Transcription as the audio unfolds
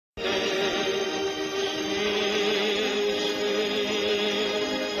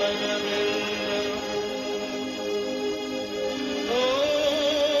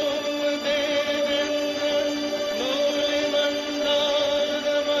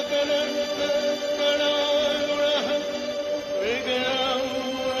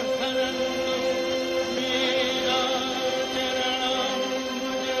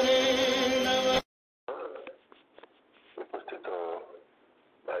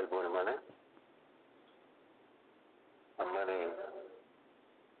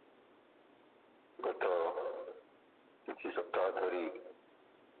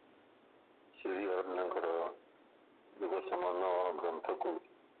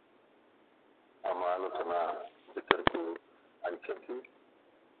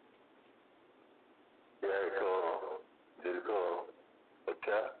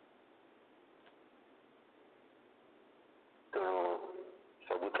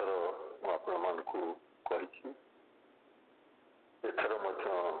ଆପଣମାନଙ୍କୁ କହିଛି, ଏଥର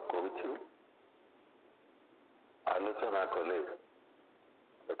ମଧ୍ୟ କହୁଛି, ଆଲୋଚନା କଲେ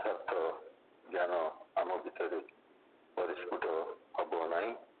ଯଥାର୍ଥ ଜ୍ଞାନ ଆମ ଭିତରେ ପରିସ୍ଫୁଟ ହବ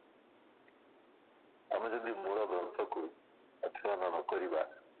ନାହିଁ। ଆମେ ଯଦି ମୂଳ ଗ୍ରନ୍ଥକୁ ଅଧ୍ୟୟନ ନ କରିବା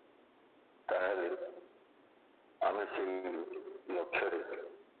ତାହେଲେ ଆମେ ସେହି ଲକ୍ଷ୍ୟରେ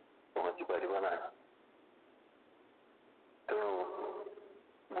ପହଞ୍ଚି ପାରିବା ନାହିଁ। ତେଣୁ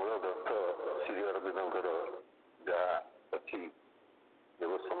ମୂଳ ଗ୍ରନ୍ଥ ଶ୍ରୀ ଅରବିନ୍ଦଙ୍କର ଯାହା ଅଛି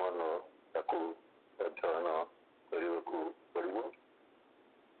ଦେବସମାନ ତାକୁ ଅଧ୍ୟୟନ କରିବାକୁ ପଡ଼ିବ।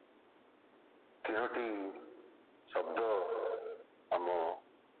 ତିନୋଟି ଶବ୍ଦ ଆମ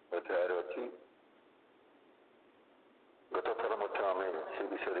ଅଧ୍ୟାୟରେ ଅଛି। ଗତଥର ମଧ୍ୟ ଆମେ ସେ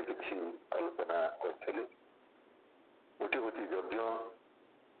ବିଷୟରେ କିଛି ଆଲୋଚନା କରିଥିଲେ। ଗୋଟିଏ ହେଉଛି ଯଜ୍ଞ,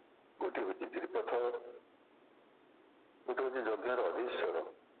 ଗୋଟିଏ ହେଉଛି ତ୍ରିପଥ, ଗୋଟେ ହେଉଛି ଯଜ୍ଞର ଅଧୀଶ୍ୱର।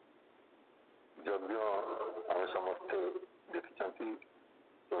 ଯଜ୍ଞ ଆମେ ସମସ୍ତେ ଦେଖିଛନ୍ତି,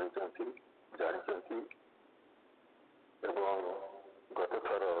 ଶୁଣିଛନ୍ତି, ଜାଣିଛନ୍ତି ଏବଂ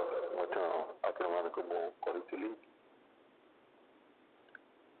ଗତଥର ମଧ୍ୟ ଆପଣମାନଙ୍କୁ ମୁଁ କହିଥିଲି।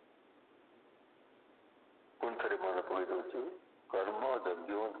 ପୁଣି ଥରେ ମନେ ପକାଇ ଦେଉଛି, କର୍ମ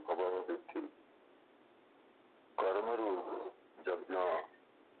ଯଜ୍ଞ ଅଭାବ ବୃଦ୍ଧି। କର୍ମରୁ ଯଜ୍ଞ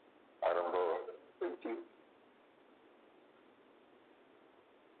ଆରମ୍ଭ ହୋଇଛି।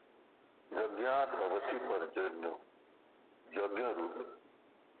 ଯଜ୍ଞାତ୍ ଭବତି ପର୍ଜନ୍ୟ, ଯଜ୍ଞରୁ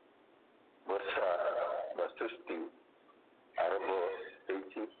ବର୍ଷା ବା ସୃଷ୍ଟି ଆରମ୍ଭ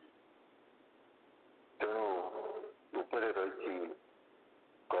ହୋଇଛି। ତେଣୁ ଉପରେ ରହିଛି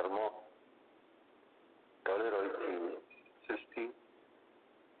କର୍ମ, ତଳେ ରହିଛି ସୃଷ୍ଟି।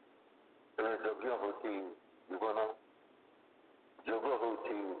 ତେଣୁ ଯଜ୍ଞ ହେଉଛି ଜୀବନ, ଯୋଗ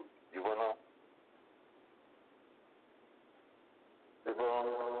ହେଉଛି ଜୀବନ ଏବଂ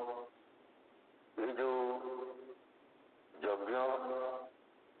এই ଯେଉଁ ଯଜ୍ଞ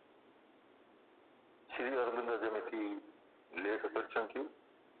ଶ୍ରୀ ଅରବିନ୍ଦ ଯେମିତି ଉଲ୍ଲେଖ କରିଛନ୍ତି,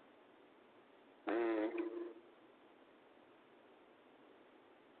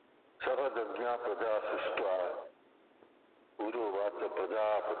 ସହ ଯଜ୍ଞ ପ୍ରଜା ସୃଷ୍ଟ୍ୱା ପୁରୋବାଚ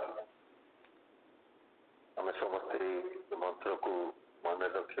ପ୍ରଜାପତି। ଆମେ ସମସ୍ତେ ଏ ମନ୍ତ୍ରକୁ ମନେ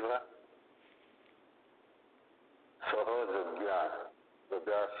ରଖିବା। ସହ ଯଜ୍ଞ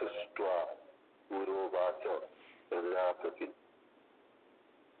ପ୍ରଜା ସୃଷ୍ଟ୍ୱା ପୁରୋବାଚ ପ୍ରଜାପତି।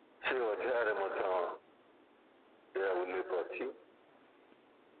 ସେ ଅଧ୍ୟାୟରେ ମଧ୍ୟ ଏହା ଉଲ୍ଲେଖ ଅଛି।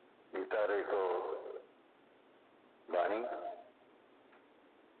 ଗୀତାର ଏକ ବାଣୀ,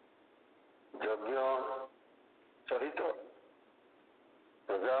 ଯଜ୍ଞ ସହିତ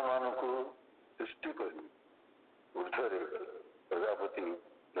ପ୍ରଜାମାନଙ୍କୁ ସୃଷ୍ଟି କରି ଉର୍ଦ୍ଧ୍ୱରେ ପ୍ରଜାପତି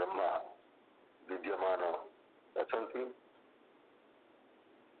ବ୍ରହ୍ମା ବିଦ୍ୟମାନ ଅଛନ୍ତି।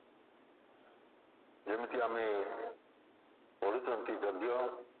 ଯେମିତି ଆମେ ପଢୁଛନ୍ତି ଯଜ୍ଞ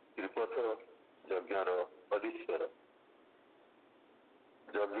ତ୍ରିପଥ, ଯଜ୍ଞର ଅଧୀଶ୍ୱର।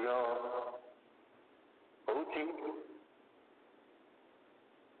 ଯଜ୍ଞ ହେଉଛି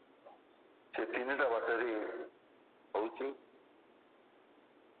ସେ ତିନିଟା ବାଟରେ ହେଉଛି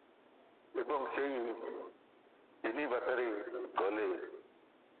ଏବଂ ସେଇ ତିନି ବାଟରେ ଗଲେ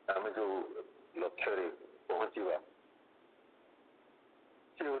ଆମେ ଯେଉଁ ଲକ୍ଷ୍ୟରେ ପହଞ୍ଚିବା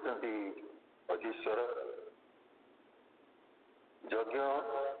ସେ ହେଉଛନ୍ତି ଅଧୀଶ୍ୱର। ଯଜ୍ଞ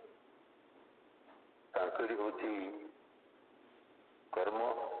ତାଙ୍କରି ହେଉଛି କର୍ମ,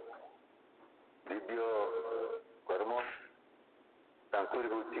 ଦିବ୍ୟ କର୍ମ,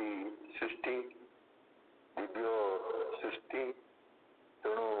 ତାଙ୍କରି ହେଉଛି ସୃଷ୍ଟି, ଦିବ୍ୟ ସୃଷ୍ଟି।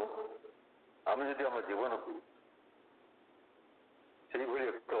 ତେଣୁ ଆମେ ଯଦି ଆମ ଜୀବନକୁ ସେଇଭଳି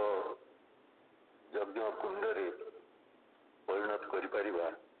ଏକ ଯଜ୍ଞ କୁଣ୍ଡରେ ପରିଣତ କରିପାରିବା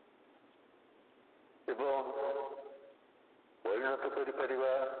ଏବଂ ପରିଣତ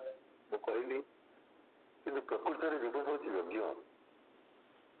କରିପାରିବା, ମୁଁ କହିଲି, କିନ୍ତୁ ପ୍ରକୃତରେ ଜୀବନ ହେଉଛି ଯଜ୍ଞ।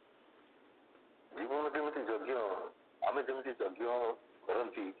 ଜୀବନ ଯେମିତି ଯଜ୍ଞ, ଆମେ ଯେମିତି ଯଜ୍ଞ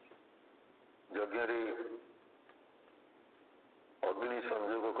କରନ୍ତି, ଯଜ୍ଞରେ ଅଗ୍ନି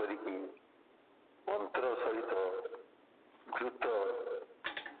ସଂଯୋଗ କରିକି ମନ୍ତ୍ର ସହିତ ଘୃତ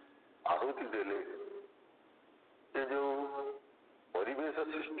ଆହୁତି ଦେଲେ ସେ ଯେଉଁ ପରିବେଶ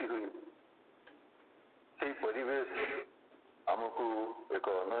ସୃଷ୍ଟି ହୁଏ, ସେଇ ପରିବେଶ ଆମକୁ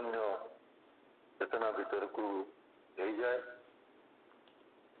ଏକ ଅନନ୍ୟ ଚେତନା ଭିତରକୁ ନେଇଯାଏ।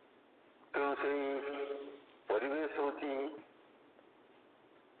 ତେଣୁ ସେଇ ପରିବେଶ ହେଉଛି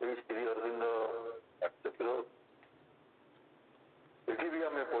এই ଶ୍ରୀ ଅରବିନ୍ଦ ପାଠ୍ୟକ୍ର। ଏଠି ବି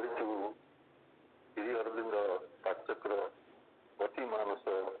ଆମେ ପଢିଛୁ ଶ୍ରୀ ଅରବିନ୍ଦ ପାଠ୍ୟକ୍ର ଅତି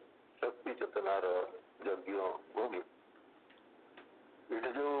ମାନସ ଶକ୍ତି ଚେତନାର ଯଜ୍ଞ ଭୂମି।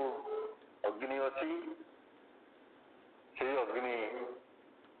 ଏଠି ଯେଉଁ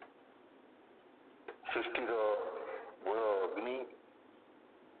ସୃଷ୍ଟିର ମୂଳ ଅଗ୍ନି।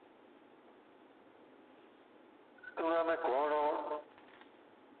 ତେଣୁ ଆମେ କ'ଣ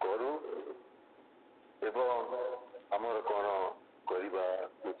କରୁ ଏବଂ ଆମର କ'ଣ କରିବା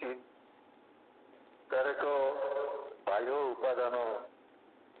ଉଚିତ, ତାର ଏକ ବାହ୍ୟ ଉପାଦାନ,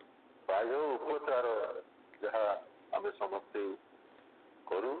 ବାହ୍ୟ ଉପଚାର ଯାହା ଆମେ ସମସ୍ତେ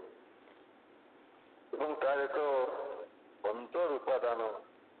କରୁ ଏବଂ ତାର ଏକ ଅନ୍ତର ଉପାଦାନ,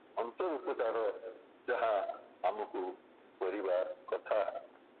 ଅନ୍ତର ଉପଚାର ଯାହା ଆମକୁ କରିବା କଥା।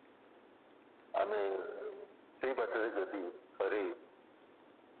 ଆମେ ସେଇ ବାଟରେ ଯଦି ଥରେ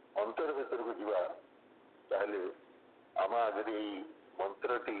ଅନ୍ତର ଭିତରକୁ ଯିବା ତାହେଲେ ଆମ ଆଗରେ ଏଇ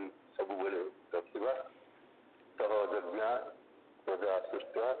ମନ୍ତ୍ରଟି ସବୁବେଳେ ରଖିବା। ସହ ଯଜ୍ଞା ପ୍ରଜା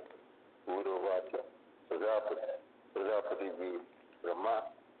ସୃଷ୍ଟ୍ୟା ପୂର୍ବବାଚ ପ୍ରଜାପତି जी ब्रह्मा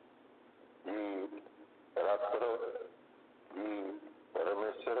जी परात्पर जी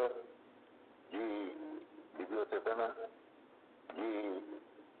परमेश्वर जी दिव्य चेतना जी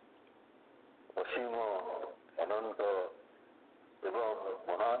असीम अनंत एवं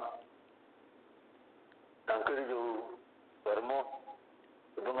महान, तांकरी जो कर्म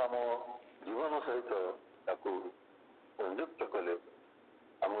एवं आम जीवन सहित ताकू संयुक्त कले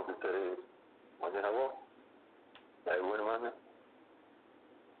आम भितर मजा हम भाई भाई मैंने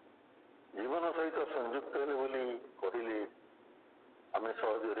जीवन सहित संयुक्त हेले बोली कहले आम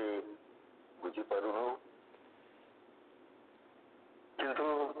सहजरे बुझीपारुन, किंतु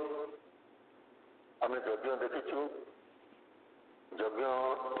आम यज्ञ देखीचु, यज्ञ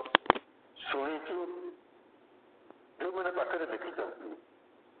शुणीचु, जो मैंने पाखे देखी,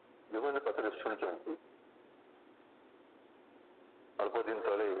 जो मैंने पाखे शुणी, अल्प दिन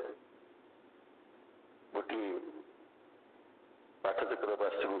तले गोटे पाठचक्र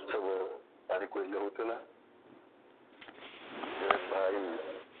वार्षिक उत्सव पानी कोइल होता। भाई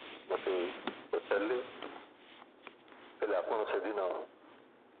मत पचारे आपड़ से दिन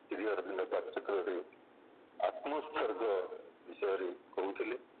क्लियर दिन पाठचक्र आत्मोत्सर्ग विषय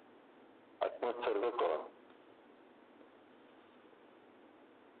कहते। आत्मोत्सर्ग कौन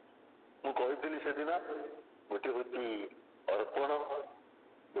मुझे से दिन गोटे हूँ अर्पण,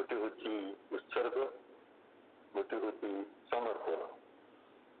 गोटे हूँ उत्सर्ग, गोटे हूँ समर्पण।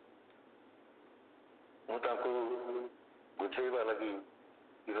 मुझे बुझेवा लगी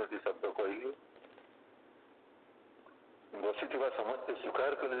तीनोटी शब्द कहली, बसी समस्ते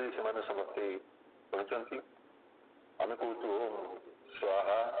स्वीकार कले से समस्ते कहते आम कहूँ ओम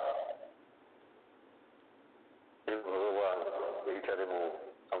स्वाहा हे भगवान यही मु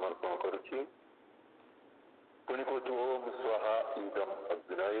समर्पण करुच्ची। पुणी कहूँ ओम स्वाहा इदम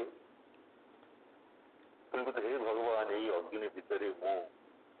अग्नये, पुणी कहते हे भगवान यही अग्नि भितर मु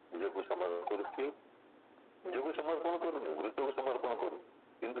निजक समर्पण करुच्ची। निजक समर्पण करूँ, मृत को समर्पण करूँ,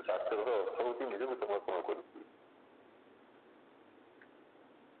 किंतु शास्त्र अर्थ हूँ निजक समर्पण करुच्ची।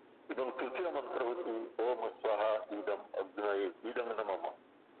 एवं तृतीय मंत्र हूँ ओम स्वाहा इदम अग्नये इदम न मम।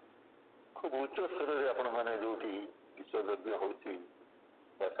 खूब उच्च स्वर से आपण मैंने जो विश्व यज्ञ हो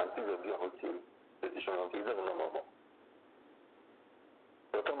शांति यज्ञ हो शुणती इदम न मम।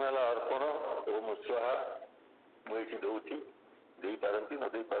 प्रथम है अर्पण ओम स्वाहा मुझे दौची दे पारती न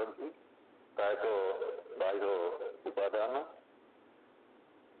दे पारती ता एक बाह्य उपादान।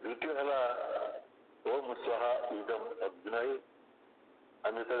 द्वितीय है ओम स्वाहा इदम अग्नये,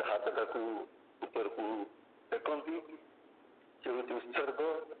 आम जो हाथटा को ऊपर को टेकती से हूँ उत्सर्ग,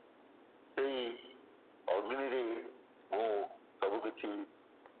 से अग्नि मु सबकि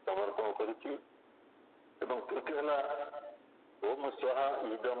समर्पण करुच्ची। एवं तृतीय है ओम स्वाहा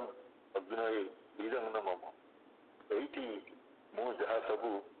इदम अग्नये इदम न मम, यही मु जहाँ सब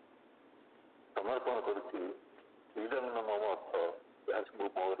समर्पण करुच्ची इदम न मम अर्थ यह सब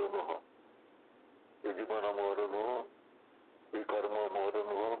मोर नुह, ये जीवन मोर नुह, ये कर्म मोर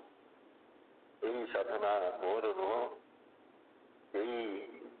नुह, यही साधना मोर नुह, यही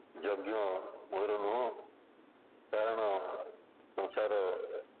यज्ञ मोर नुह। कारण संसार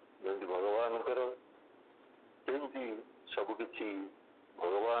जमी भगवान सेमती सबकि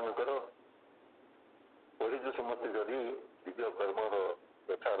भगवान परिज समस्त जदि निज कर्मर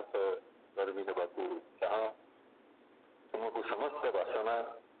यथार्थ कर्मी होगा चाह तुमको समस्त वासना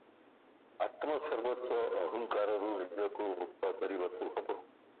आत्मसर्वस्व अहंकार निजक मुक्त करने हम।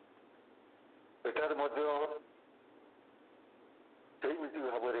 एटार सेमती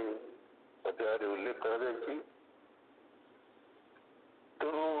भाव अध्याय उल्लेख कर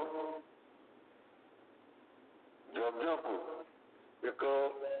तेणु यज्ञ को एक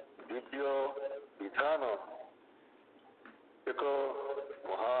दिव्य विधान, एक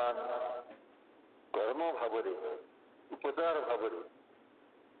महान कर्म भाव उपचार भाव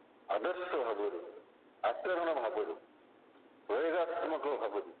आदर्श भाव ଆଚରଣ ଭାବରେ ପ୍ରୟୋଗାତ୍ମକ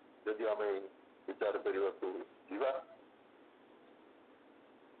ଭାବରେ ଯଦି ଆମେ ବିଚାର କରିବାକୁ ଯିବା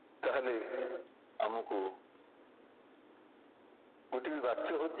ତାହେଲେ ଆମକୁ ଗୋଟିଏ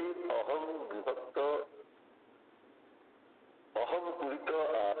ବାକ୍ୟ ହେଉଛି ଅହଂ ବିଭକ୍ତ ଅହଂ ପୂରିତ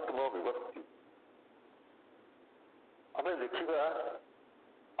ଆତ୍ମବିଭକ୍ତି। ଆମେ ଦେଖିବା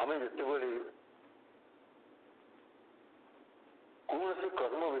ଆମେ ଯେତେବେଳେ କୌଣସି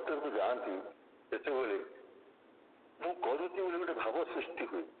କର୍ମ ଭିତରକୁ ଯାଆନ୍ତି ସେତେବେଳେ ମୁଁ କରୁଛି ବୋଲି ଗୋଟେ ଭାବ ସୃଷ୍ଟି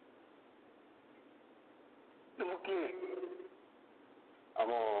ହୁଏ। ମୁଁ କିଏ?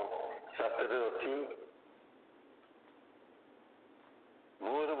 ଆମ ଶାସ୍ତ୍ରରେ ଅଛି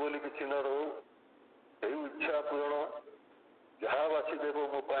ମୋର ବୋଲି କିଛି ନ ରହୁ ଏଇ ଇଚ୍ଛା ପୂରଣ ଯାହା ବାସିଦେବ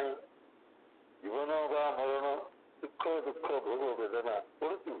ମୋ ପାଇଁ ଜୀବନ ବା ମରଣ ସୁଖ ଦୁଃଖ ଭୋଗ ବେଦନା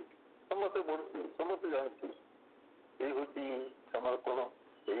ପଢୁଛୁ ସମସ୍ତେ ପଢୁଛୁ ସମସ୍ତେ ଜାଣୁଛୁ। ଏଇ ହଉଛି ସମର୍ପଣ,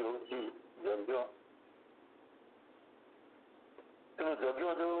 ଏଇ ହଉଛି ଯଜ୍ଞ। ତେଣୁ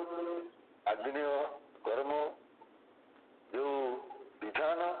ଯଜ୍ଞ ଯୋଉ ଆଗ୍ନେୟ କର୍ମ ଯୋଉ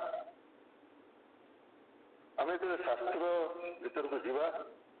ବିଧାନ ଆମେ ଯେତେବେଳେ ଶାସ୍ତ୍ର ଭିତରକୁ ଯିବା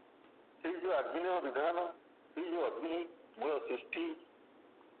ସେଇ ଯୋଉ ଆଗ୍ନେୟ ବିଧାନ ସେଇ ଯୋଉ ଅଗ୍ନି ମୂଳ ସୃଷ୍ଟି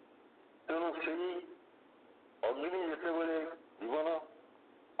ତେଣୁ ସେଇ ଅଗ୍ନି ଯେତେବେଳେ ଜୀବନ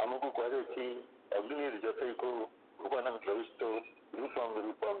ଆମକୁ କୁହାଯାଇଛି ଅଗ୍ନିର୍ ଯଥୈକୋ ଭୁବନଂ ପ୍ରବିଷ୍ଟ ରୂପଂ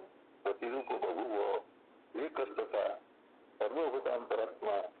ରୂପଂ ପ୍ରତିରୂପ ବଭୁବ ଏକସ୍ତଥା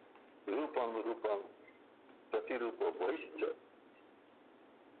ସର୍ବଭୂତାନ୍ତରାତ୍ମା ରୂପଂ ରୂପଂ ପ୍ରତିରୂପ ବହିଶ୍ଚ।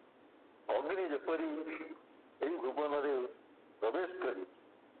 ଅଗ୍ନି ଯେପରି ଏହି ଭୁବନରେ ପ୍ରବେଶ କରି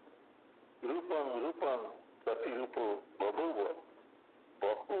ରୂପଂ ରୂପଂ ପ୍ରତିରୂପ ବଭୁବ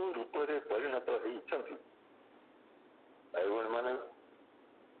ବହୁ ରୂପରେ ପରିଣତ ହେଇଛନ୍ତି। ଭାଇଭଉଣୀମାନେ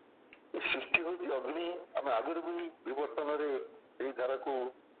ସୃଷ୍ଟି ହେଉଛି ଅଗ୍ନି। ଆମେ ଆଗରୁ ବି ବିବର୍ତ୍ତନରେ ସେଇ ଧାରାକୁ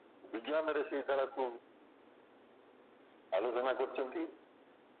ବିଜ୍ଞାନରେ ସେଇ ଧାରାକୁ ଆଲୋଚନା କରିଛନ୍ତି।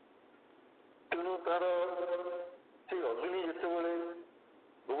 ତେଣୁ ତାର ସେଇ ଅଗ୍ନି ଯେତେବେଳେ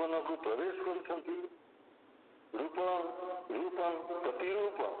ଭୁବନକୁ ପ୍ରବେଶ କରୁଛନ୍ତି ରୂପ ରୂପ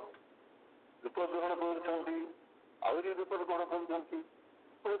ପ୍ରତିରୂପ ରୂପ ଗ୍ରହଣ କରୁଛନ୍ତି ଆହୁରି ରୂପ ଗ୍ରହଣ କରୁଛନ୍ତି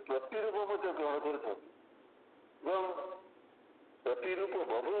ପ୍ରତିରୂପ ମଧ୍ୟ ଗ୍ରହଣ କରୁଛନ୍ତି ଏବଂ ପ୍ରତିରୂପ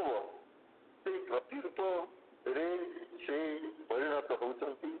ବଭୁବ ସେଇ ପ୍ରତିରୂପରେ ସେ ପରିଣତ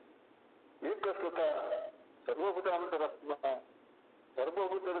ହେଉଛନ୍ତି। ଏକ କଥା ସର୍ବଭୂତ ଅନ୍ତରାତ୍ମା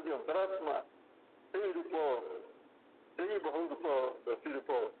ସର୍ବଭୂତର ଯେ ଅନ୍ତରାତ୍ମା ସେଇ ରୂପ ସେଇ ବହୁ ରୂପ ପ୍ରତିରୂପ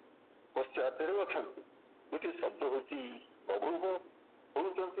ପଶ୍ଚାତରେ ଅଛନ୍ତି। ଗୋଟିଏ ଶବ୍ଦ ହେଉଛି ବଭୁବ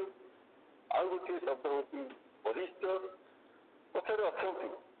ହେଉଛନ୍ତି, ଆଉ ଗୋଟିଏ ଶବ୍ଦ ହେଉଛି ବରିଷ୍ଠ ପଛରେ ଅଛନ୍ତି।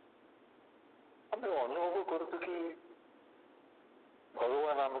 ଆମେ ଅନୁଭବ କରୁଛୁ କି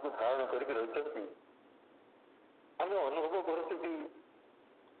ଭଗବାନ ଆମକୁ ଧାରଣ କରିକି ରହିଛନ୍ତି। ଆମେ ଅନୁଭବ କରୁଛୁ କି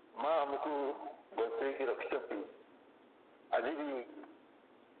ମା ଆମକୁ ବଞ୍ଚେଇକି ରଖିଛନ୍ତି। ଆଜି ବି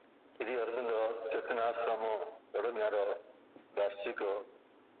ଶ୍ରୀ ଅରବିନ୍ଦ ଚେତନାଶ୍ରମ ଅରଣ୍ୟର ବାର୍ଷିକ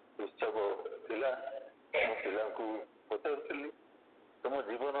ଉତ୍ସବ ଥିଲା। ମୁଁ ପିଲାଙ୍କୁ ପଚାରୁଥିଲି ତମ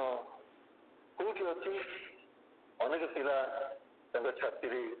ଜୀବନ କୋଉଠି ଅଛି? ଅନେକ ପିଲା ତାଙ୍କ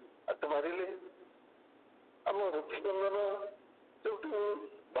ଛାତିରେ ହାତ ମାରିଲେ। ଆମ ହୃତ୍ସ୍ପନ୍ଦନ ଯୋଉଠୁ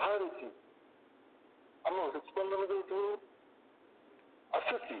ବାହାରୁଛି, ଆମ ହୃତ୍ସ୍ପନ୍ଦନ ଯୋଉଠୁ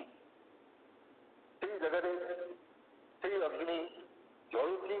ଆସୁଛି ସେଇ ଜାଗାରେ ସେଇ ଅଗ୍ନି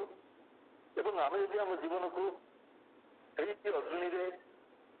ଜଳୁଛି ଏବଂ ଆମେ ଯଦି ଆମ ଜୀବନକୁ ସେଇ ଅଗ୍ନିରେ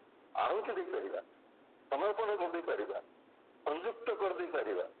ଆହୁତି ଦେଇପାରିବା, ସମର୍ପଣ କରିଦେଇପାରିବା, ସଂଯୁକ୍ତ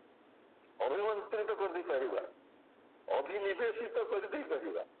କରିଦେଇପାରିବା, ଅଭିମନ୍ତ୍ରିତ କରିଦେଇପାରିବା, ଅଭିନିବେଶିତ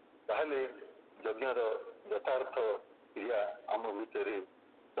କରିଦେଇପାରିବା, ତାହେଲେ ଯଜ୍ଞର ଯଥାର୍ଥ କ୍ରିୟା ଆମ ଭିତରେ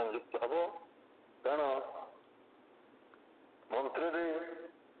ସଂଯୁକ୍ତ ହେବ। କାରଣ ମନ୍ତ୍ରରେ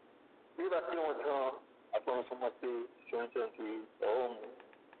ଏ ବାକ୍ୟ ମଧ୍ୟ ଆପଣ ସମସ୍ତେ ଶୁଣିଛନ୍ତି। ଓಂ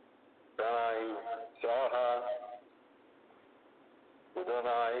ପ୍ରାଣାୟ ସ୍ୱାହା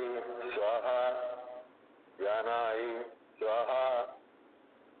ଉଦନାୟ ସ୍ୱାହା ଜ୍ଞାନାୟ ସ୍ୱାହା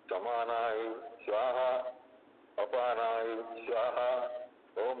ସମାନାୟ ସ୍ୱାହା ଅପାନାୟ ସ୍ୱାହା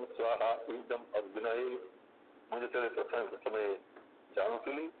ଓಂ ସ୍ୱାହା ଇଦಂ ଅଗ୍ନୟେ। ମୁଁ ଯେତେବେଳେ ପ୍ରଥମେ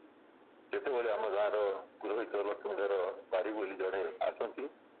ଜାଣୁଥିଲି ଯେତେବେଳେ ଆମ ଗାଁର ପୁରୋହିତ ଲକ୍ଷ୍ମୀଧର ବାରି ବୋଲି ଜଣେ ଆସନ୍ତି,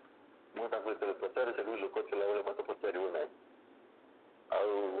 ମୁଁ ତାଙ୍କୁ ଯେତେବେଳେ ପଚାରେ ସେଠି ଲୋକ ଥିଲାବେଳେ ମତେ ପଚାରିବ ନାହିଁ।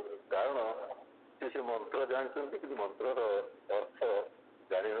 ଆଉ କାରଣ ସେ ମନ୍ତ୍ର ଜାଣିଛନ୍ତି କିନ୍ତୁ ମନ୍ତ୍ରର ଅର୍ଥ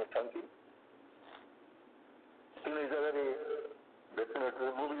ଜାଣିନଥାନ୍ତି। ତେଣୁ ଏ ଜାଗାରେ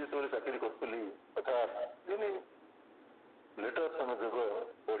ଡେଫିନେଟଲି ମୁଁ ବି ଯେତେବେଳେ ଚାକିରି କରୁଥିଲି ଅର୍ଥାତ୍ ଦିନେ ଲେଟର ସଂଯୋଗ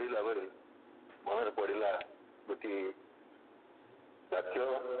ପଢିଲା ବେଳେ ମନରେ ପଡିଲା ଗୋଟିଏ ବାକ୍ୟ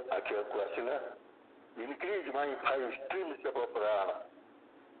ଆଖିକୁ ଆସିଲା, ଇନକ୍ରିଜ ମାଇ 5 streams of ପ୍ରାଣ।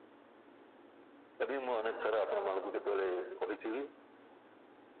 अभी ମୁଁ ଅନେକ ଥର ଆପଣମାନଙ୍କୁ କେତେବେଳେ କହିଥିବି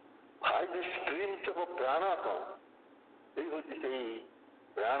 5 streams of ପ୍ରାଣ କ'ଣ ଏଇ ହେଉଛି ସେଇ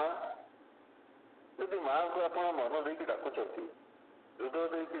ପ୍ରାଣ। ଯଦି ମାଆଙ୍କୁ ଆପଣ ମନ ଦେଇକି ଡାକୁଛନ୍ତି ହୃଦୟ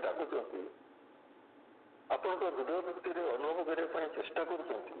ଦେଇକି ଡାକୁଛନ୍ତି ଆପଣଙ୍କ ହୃଦୟ ଭିତରେ ଅନୁଭବ କରିବା ପାଇଁ ଚେଷ୍ଟା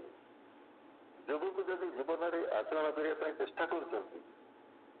କରୁଛନ୍ତି ଯୋଗକୁ ଯଦି ଜୀବନରେ ଆଚରଣ କରିବା ପାଇଁ ଚେଷ୍ଟା କରୁଛନ୍ତି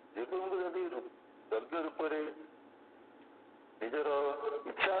ଜୀବନକୁ ଯଦି ଯଜ୍ଞ ରୂପରେ ନିଜର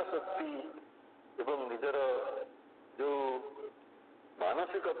ଇଚ୍ଛା ଶକ୍ତି ଏବଂ ନିଜର ଯେଉଁ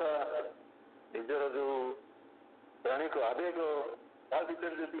ମାନସିକତା ନିଜର ଯେଉଁ ପ୍ରାଣିକ ଆବେଗ ତା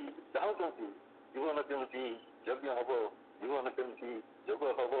ଭିତରେ ଯଦି ଚାହୁଁଛନ୍ତି ଜୀବନ କେମିତି ଯଜ୍ଞ ହେବ ଜୀବନ କେମିତି ଯୋଗ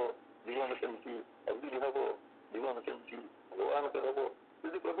ହେବ ଜୀବନ କେମିତି ଅଗ୍ନି ହେବ ଜୀବନ କେମିତି ଭଗବାନଙ୍କର ହେବ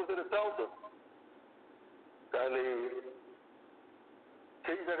ଯଦି ପ୍ରକୃତରେ ଚାହୁଁଛ ତାହେଲେ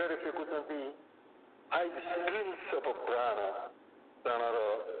ସେଇ ଜାଗାରେ ସେ କହୁଛନ୍ତି 5 streams of ପ୍ରାଣ ପ୍ରାଣର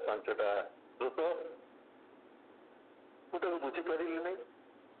 5ଟା ସ୍ରୋତ। ମୁଁ ତାକୁ ବୁଝିପାରିଲି ନାହିଁ।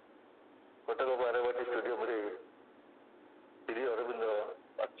 କଟକ ବାରବାଟୀ ଷ୍ଟାଡିୟମରେ ଶ୍ରୀ ଅରବିନ୍ଦ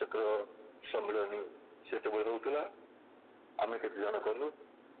ପାଠଚକ୍ର ସମ୍ମିଳନୀ ସେତେବେଳେ ରହୁଥିଲା। ଆମେ କେତେଜଣ କଲୁ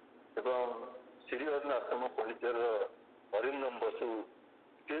ଏବଂ ଶ୍ରୀ ଅରବିନ୍ଦ ଆଶ୍ରମ ପଣ୍ଡିଚେରୀର ଅରିନ୍ଦମ ବସୁ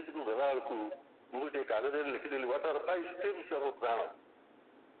ଷ୍ଟେଜକୁ ଗଲା ବେଳକୁ ମୁଁ ଗୋଟିଏ କାଗଜରେ ଲେଖିଦେଲି ହ୍ୱାଟ୍ ଆର୍ 5 streams of ପ୍ରାଣ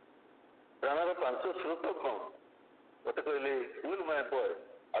ପ୍ରାଣର 5 ସ୍ରୋତ କ'ଣ? ମୋତେ କହିଲେ will my boy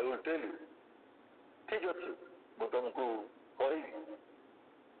I will tail you. ଠିକ୍ ଅଛି ମୁଁ ତମକୁ କହିବି।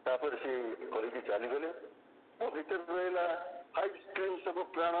 ତାପରେ ସେ କହିକି ଚାଲିଗଲେ। ମୋ ଭିତରେ ରହିଲା 5 streams of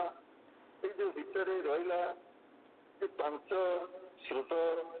ପ୍ରାଣ। ଏଇ ଯେଉଁ ଭିତରେ ରହିଲା ଏ 5 ସ୍ରୋତ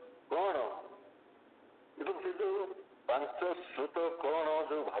କ'ଣ ଏବଂ ସେ ଯେଉଁ 5 ସ୍ରୋତ କ'ଣ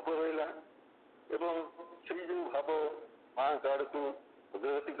ଯେଉଁ ଭାବ ରହିଲା ଏବଂ ସେଇ ଯେଉଁ ଭାବ ମାଆଙ୍କ ଆଡ଼କୁ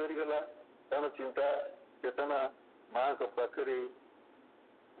ଅଗ୍ରଗତି କରିଗଲା ତାର ଚିନ୍ତା ଚେତନା ମାଆଙ୍କ ପାଖରେ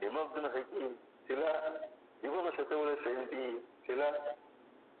ନିମଗ୍ନ ହେଇକି ଥିଲା। ଜୀବନ ସେତେବେଳେ ସେମିତି ଥିଲା।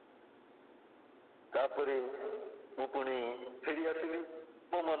 ତାପରେ ମୁଁ ପୁଣି ଫେରି ଆସିଲି।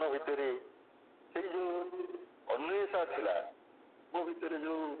 ମୋ ମନ ଭିତରେ ସେଇ ଯେଉଁ ଅନ୍ୱେଷା ଥିଲା ମୋ ଭିତରେ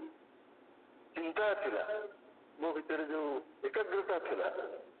ଯେଉଁ ଚିନ୍ତା ଥିଲା ମୋ ଭିତରେ ଯେଉଁ ଏକାଗ୍ରତା ଥିଲା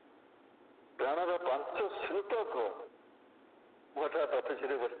ପ୍ରାଣର 5 ସ୍ରୋତ କ'ଣ? ମୁଁ ହଠାତ୍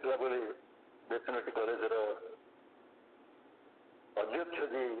ଅଫିସରେ ବସିଥିଲା ବେଳେ ବେତନଟୀ କଲେଜର ଅଧ୍ୟକ୍ଷ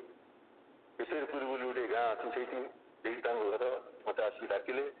ଯିଏ ବିଶେଷପୁର ବୋଲି ଗୋଟେ ଗାଁ ଅଛି ସେଇଠି ତାଙ୍କ ଘର ମୋତେ ଆସିକି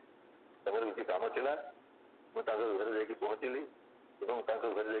ଡାକିଲେ। ତାଙ୍କର କିଛି କାମ ଥିଲା। ମୁଁ ତାଙ୍କ ଘରେ ଯାଇକି ପହଞ୍ଚିଲି ଏବଂ ତାଙ୍କ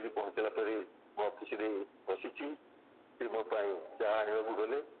ଘରେ ଯାଇକି ପହଞ୍ଚିଲା ପରେ ମୋ ଅଫିସରେ ବସିଛି। ସେ ମୋ ପାଇଁ ଚାହା ଆଣିବାକୁ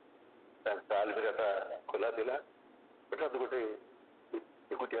ଗଲେ। ତାଙ୍କ ଆଲମିରାଟା ଖୋଲା ଥିଲା। ହଠାତ୍ ଗୋଟେ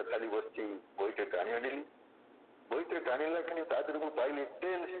ଏକୁଟିଆ ଖାଲି ବସିଛି ବହିଟେ ଟାଣି ଆଣିଲି। ବହିଟେ ଟାଣିଲା କିଣି ତା ଦେହରେ ମୁଁ ପାଇଲି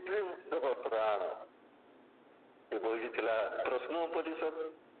 10 streams of ପ୍ରାଣ। ଏ ବହିଟି ଥିଲା ପ୍ରଶ୍ନ ଉପନିଷଦ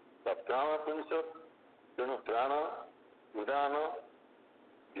ବା ପ୍ରାଣ ଉପନିଷଦ। ତେଣୁ ପ୍ରାଣ ଉଦାନ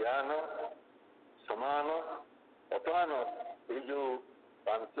ଜ୍ଞାନ ସମାନ ଅପାନ ଏଇ ଯେଉଁ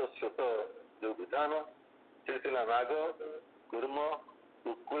 5 ସ୍ରୋତ ଯେଉଁ ବିଧାନ ସେ ଥିଲା ନାଗ କୁର୍ମ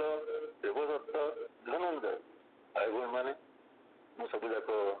ଉତ୍କୁଳ ଦେବଦତ୍ତ ଧନଞ୍ଜୟ ଭାଇଭଉଣୀମାନେ। ମୁଁ ସବୁଯାକ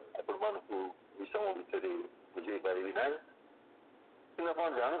ଆପଣମାନଙ୍କୁ ବିଷମ ଭିତରେ ବୁଝେଇ ପାରିବି ନାହିଁ। କିନ୍ତୁ ଆପଣ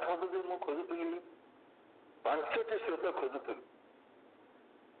ଜାଣିଥାନ୍ତୁ ଯେ ମୁଁ ଖୋଜୁଥିଲି 5ଟି ସ୍ରୋତ ଖୋଜୁଥିଲି।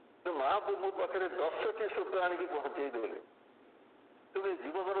 ମହାପ୍ରଭୁ ମୋ ପାଖରେ 10ଟି ସ୍ରୋତ ଆଣିକି ପହଞ୍ଚେଇ ଦେଲେ। ତେବେ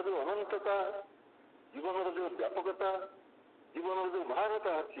ଜୀବନର ଯେଉଁ ଅନନ୍ତତା ଜୀବନର ଯେଉଁ ବ୍ୟାପକତା ଜୀବନର ଯେଉଁ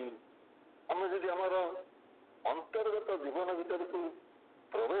ମହାନତା ଅଛି ଆମେ ଯଦି ଆମର ଅନ୍ତର୍ଗତ ଜୀବନ ଭିତରକୁ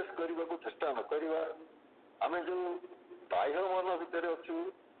ପ୍ରବେଶ କରିବାକୁ ଚେଷ୍ଟା ନ କରିବା ଆମେ ଯେଉଁ ବାହ୍ୟ ମନ ଭିତରେ ଅଛୁ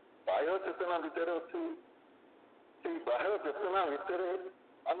ବାହ୍ୟ ଚେତନା ଭିତରେ ଅଛୁ ସେଇ ବାହ୍ୟ ଚେତନା ଭିତରେ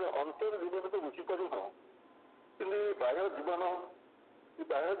ଆମେ ଅନ୍ତର ଜୀବନକୁ ବୁଝିପାରୁନାହୁଁ। କିନ୍ତୁ ଏ ବାହ୍ୟ ଜୀବନ ଏ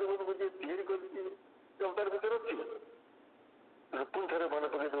ବାହ୍ୟ ଜୀବନକୁ ଯିଏ ତିଆରି କରିଛି ସେ ଅନ୍ତର ଭିତରେ ଅଛି। ପୁଣି ଥରେ ମନେ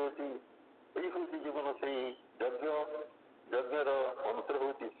ପକାଇ ଦେଉଛି ଏଇ ହେଉଛି ଜୀବନ ସେଇ ଯଜ୍ଞ। ଯଜ୍ଞର ମନ୍ତ୍ର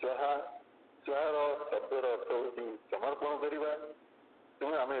ହେଉଛି ସ୍ୱାହା। ସ୍ୱାହାର ଶବ୍ଦର ଅର୍ଥ ହେଉଛି ସମର୍ପଣ କରିବା।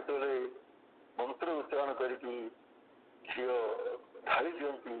 ତେଣୁ ଆମେ ଯେତେବେଳେ ମନ୍ତ୍ର ଉଚ୍ଚାରଣ କରିକି ଘିଅ ଢାଳି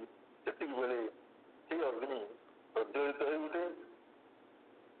ଦିଅନ୍ତି ସେତିକି ବେଳେ ସେଇ ଅଗ୍ନି ପ୍ରଜ୍ୱଳିତ ହୋଇ ଉଠେ।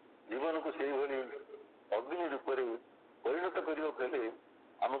 ଜୀବନକୁ ସେଇଭଳି ଅଗ୍ନି ରୂପରେ ପରିଣତ କରିବାକୁ ହେଲେ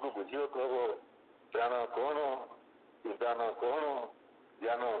ଆମକୁ ବୁଝିବାକୁ ହେବ ପ୍ରାଣ କ'ଣ ଉଦାନ କ'ଣ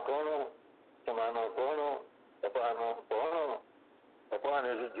ଜ୍ଞାନ କ'ଣ ସମାନ କ'ଣ ଅପାନ କ'ଣ। ଅପାନ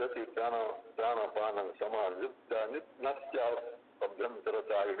ଯୁଜ୍ୟତି ପ୍ରାଣ ପ୍ରାଣପାନ ସମାଯୁକ୍ତା ନିତ୍ନାସ୍ୟା ଅଭ୍ୟନ୍ତର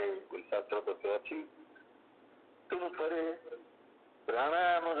ଚାରିଣୀ ବୋଲି ଶାସ୍ତ୍ରପତ୍ର ଅଛି। ତେଣୁ ଥରେ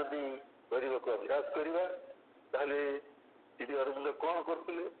ପ୍ରାଣାୟାମ ଯଦି କରିବାକୁ ଅଭ୍ୟାସ କରିବା ତାହେଲେ ଶ୍ରୀ ଅରବିନ୍ଦ କ'ଣ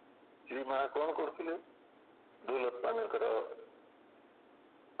କରୁଥିଲେ ଶ୍ରୀ ମା କ'ଣ କରୁଥିଲେ ଦୌଲତ ପାନଙ୍କର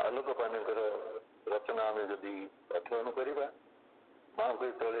ଆଲୋକ ପାନଙ୍କର ରଚନା ଆମେ ଯଦି ଅଧ୍ୟୟନ କରିବା, ମାଙ୍କୁ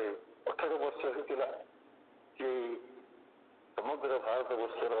ଯେତେବେଳେ 18 ବର୍ଷ ହେଇଥିଲା, ସେ ସମଗ୍ର ଭାରତ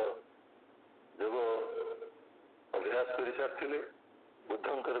ବର୍ଷର ଯୋଗ ଅଭ୍ୟାସ କରିସାରିଥିଲେ,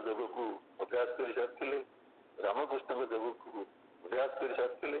 ବୁଦ୍ଧଙ୍କର ଯୋଗକୁ ଅଭ୍ୟାସ କରିସାରିଥିଲେ, ରାମକୃଷ୍ଣଙ୍କ ଯୋଗକୁ ଅଭ୍ୟାସ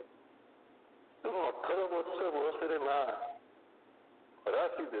କରିସାରିଥିଲେ। ତେଣୁ 18 ବର୍ଷ ବୟସରେ ମା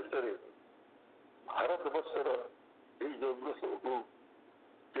ଫରାସୀ ଦେଶରେ ଭାରତ ବର୍ଷର ଏଇ ଯୋଗ ସବୁକୁ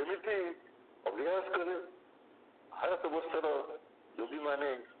କେମିତି ଅଭ୍ୟାସ କଲେ, ଭାରତ ବର୍ଷର ଯୋଗୀମାନେ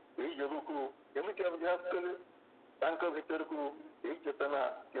ଏଇ ଯୋଗକୁ କେମିତି ଅଭ୍ୟାସ କଲେ, ତାଙ୍କ ଭିତରକୁ ଏଇ ଚେତନା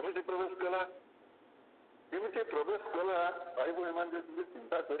କେମିତି ପ୍ରବେଶ କଲା, କେମିତି ପ୍ରବେଶ କଲା। ଭାଇ ଭଉଣୀମାନେ ଯଦି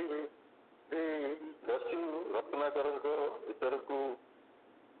ଚିନ୍ତା କରିବେ ଯେ ଦସ୍ୟୁ ରତ୍ନାକରଙ୍କ ଭିତରକୁ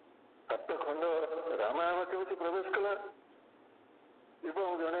 7 ଖଣ୍ଡ ରାମାୟଣ କେମିତି ପ୍ରବେଶ କଲା ଏବଂ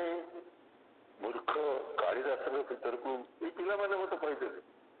ଜଣେ ମୂର୍ଖ କାଳିଦାସଙ୍କ ଭିତରକୁ ଏଇ ପିଲାମାନେ ମତେ କହିଦେଲେ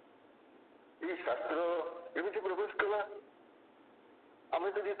ଏଇ ଶାସ୍ତ୍ର କେମିତି ପ୍ରବେଶ କଲା। ଆମେ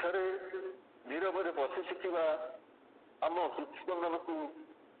ଯଦି ଥରେ ନୀରବରେ ବସି ଶିଖିବା, ଆମ ହୃତ୍ସ୍ପନ୍ଦନକୁ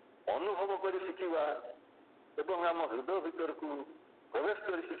ଅନୁଭବ କରି ଶିଖିବା ଏବଂ ଆମ ହୃଦୟ ଭିତରକୁ ପ୍ରବେଶ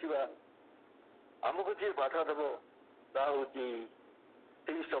କରି ଶିଖିବା, ଆମକୁ ଯିଏ ବାଧା ଦେବ ତାହା ହେଉଛି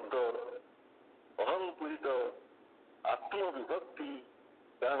ଏହି ଶବ୍ଦ ଅହଂପୂରିତ ଆତ୍ମବିଭକ୍ତି।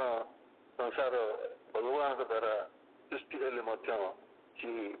 କାରଣ ସଂସାର ଭଗବାନଙ୍କ ଦ୍ୱାରା ସୃଷ୍ଟି ହେଲେ ମଧ୍ୟ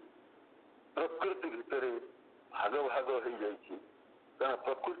ସେ ପ୍ରକୃତି ଭିତରେ ଭାଗ ଭାଗ ହେଇଯାଇଛି। କାରଣ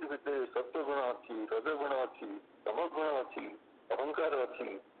ପ୍ରକୃତି ଭିତରେ ସତ୍ୱଗୁଣ ଅଛି, ରଜଗୁଣ ଅଛି, ତମଗୁଣ ଅଛି, ଅହଙ୍କାର ଅଛି।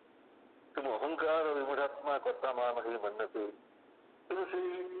 ତେଣୁ ଅହଙ୍କାର ବିମୂଢାତ୍ମା କର୍ତ୍ତାମାନ ହେଇ ମନ୍ୟତେ। ତେଣୁ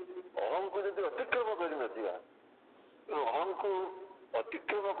ସେଇ ଅହଂକୁ ଯଦି ଅତିକ୍ରମ କରିନଥିବା, ତେଣୁ ଅହଂକୁ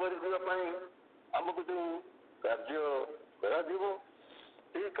ଅତିକ୍ରମ କରିଯିବା ପାଇଁ ଆମକୁ ଯେଉଁ କାର୍ଯ୍ୟ କରାଯିବ,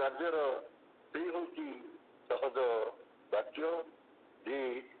 ସେଇ କାର୍ଯ୍ୟର ସେଇ ହେଉଛି ସହଜ ବାକ୍ୟ ଯେ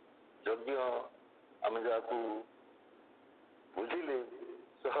ଯଜ୍ଞ। ଆମେ ଯାହାକୁ ବୁଝିଲେ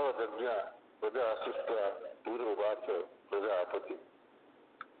ସହ ଯଜ୍ଞ ପ୍ରଜା ସୃଷ୍ଟା ପୂର୍ବବାଚ ପ୍ରଜାପତି,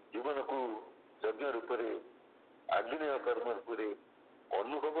 ଜୀବନକୁ ଯଜ୍ଞ ରୂପରେ ଆଗ୍ନେୟ କର୍ମ ରୂପରେ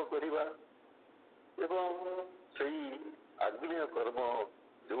ଅନୁଭବ କରିବା ଏବଂ ସେଇ ଆଗ୍ନେୟ କର୍ମ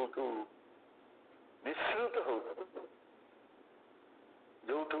ଯୋଉଠୁ ନିଃସୃତ ହେଉଛି,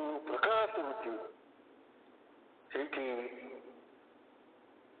 ଯୋଉଠୁ ପ୍ରକାଶ ହେଉଛି, ସେଇଠି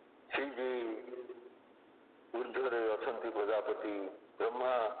ସେଇ ଯେ ଊର୍ଦ୍ଧ୍ୱରେ ଅଛନ୍ତି ପ୍ରଜାପତି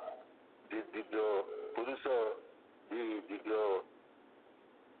ବ୍ରହ୍ମା, ଦିବ୍ୟ ପୁରୁଷ, ଦିବ୍ୟ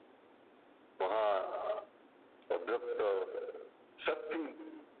ମହା ଅବ୍ୟକ୍ତ ଶକ୍ତି,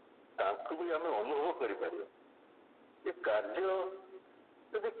 ତାଙ୍କୁ ବି ଆମେ ଅନୁଭବ କରିପାରିବା। ଏ କାର୍ଯ୍ୟ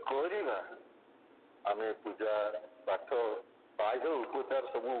ଯଦି କରିବା, ଆମେ ପୂଜା ପାଠ ବାହ୍ୟ ଉପଚାର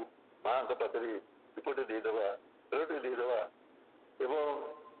ସବୁ ମାଙ୍କ ପାଖରେ ଏପଟେ ଦେଇଦେବା, ଏପଟେ ଦେଇଦେବା ଏବଂ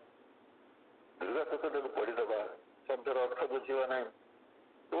ଦୁର୍ଗା ସତଟାକୁ ପଢିଦେବା, ଶବ୍ଦର ଅର୍ଥ ବୁଝିବା ନାହିଁ,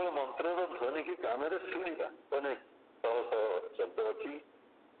 କେବଳ ମନ୍ତ୍ରର ଧ୍ୱନିକି କାନରେ ଶୁଣିବା। ଅନେକ ଶହ ଶହ ଶବ୍ଦ ଅଛି।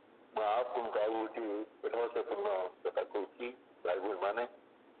 ମୁଁ ଆପଣଙ୍କୁ ଆଉ ଗୋଟିଏ ରହସ୍ୟପୂର୍ଣ୍ଣ କଥା କହୁଛି। ଭାଇ ଭଉଣୀମାନେ,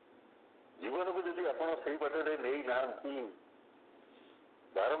 ଜୀବନକୁ ଯଦି ଆପଣ ସେଇ ବାଟରେ ନେଇନାହାନ୍ତି,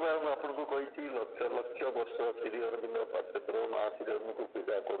 ବାରମ୍ବାର ମୁଁ ଆପଣଙ୍କୁ କହିଛି, ଲକ୍ଷ ଲକ୍ଷ ବର୍ଷ ଶ୍ରୀ ଅରବିନ୍ଦ ପାଠ୍ୟକ୍ର ମା ଶ୍ରୀ ଅରବିନ୍ଦଙ୍କୁ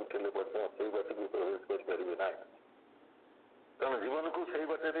ପୂଜା କରୁଥିଲେ ମଧ୍ୟ ସେଇ ବାଟକୁ ପ୍ରବେଶ କରିପାରିବେ ନାହିଁ। କାରଣ ଜୀବନକୁ ସେଇ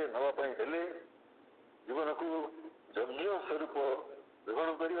ବାଟରେ ନେବା ପାଇଁ ହେଲେ ଜୀବନକୁ ଯଜ୍ଞ ସ୍ୱରୂପ ଗ୍ରହଣ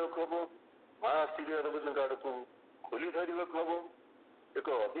କରିବାକୁ ହବ। ମା ଶ୍ରୀ ଅରବିନ୍ଦଙ୍କ ଆଡ଼କୁ ଖୋଲି ଧରିବାକୁ ହବ। ଏକ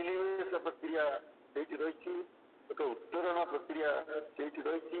ଅଭିନିବେଶ ପ୍ରକ୍ରିୟା ସେଇଠି ରହିଛି, ଏକ ଉତ୍ତରଣ ପ୍ରକ୍ରିୟା ସେଇଠି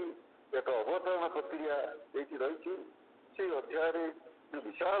ରହିଛି, ଏକ ଅବତରଣ ପ୍ରକ୍ରିୟା ସେଇଠି ରହିଛି। ସେଇ ଅଧ୍ୟାୟରେ ଯୋଉ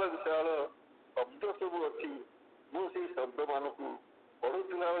ବିଶାଳ ବିଶାଳ ଶବ୍ଦ ସବୁ ଅଛି, ମୁଁ ସେଇ ଶବ୍ଦମାନଙ୍କୁ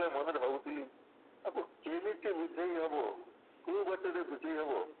ପଢୁଥିଲା ବେଳେ ମନରେ ଭାବୁଥିଲି ତାକୁ କେମିତି ବୁଝେଇ ହବ, କୋଉ ବାଟରେ ବୁଝେଇ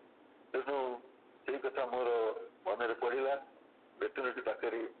ହବ। ତେଣୁ ସେଇ କଥା ମୋର ମନରେ ପଡ଼ିଲା। ବେତନଟି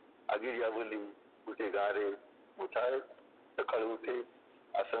ପାଖରେ ଆଗିରିଆ ବୋଲି ଗୋଟିଏ ଗାଁରେ ମୁଁ ଥାଏ। ସକାଳୁ ଉଠେ,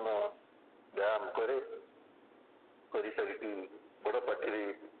 ଆସନ ବ୍ୟାୟାମ କରେ, କରିସାରିକି ବଡ଼ ପାଠିରେ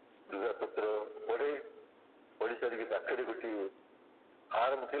ଦୁର୍ଗାପତ୍ର ପଢ଼େ। ପଢ଼ି ସାରିକି ପାଖରେ ଗୋଟିଏ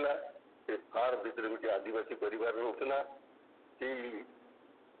ଫାର୍ମ ଥିଲା। ସେ ଫାର୍ମ ଭିତରେ ଗୋଟିଏ ଆଦିବାସୀ ପରିବାର ରହୁଥିଲା। ସେଇ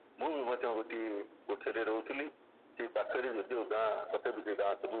ମୁଁ ମଧ୍ୟ ଗୋଟିଏ କୋଠରୀରେ ରହୁଥିଲି। ସେଇ ପାଖରେ ଯଦିଓ ଗାଁ, ତଥାପି ସେ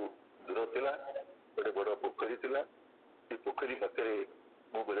ଗାଁ ସବୁ ଦୂର ଥିଲା। ଗୋଟେ ବଡ଼ ପୋଖରୀ ଥିଲା। ସେ ପୋଖରୀ ପାଖରେ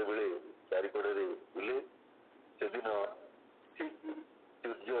ମୁଁ ବେଳେ ବେଳେ ଚାରିକଡ଼ରେ ବୁଲେ। ସେଦିନ ଠିକ୍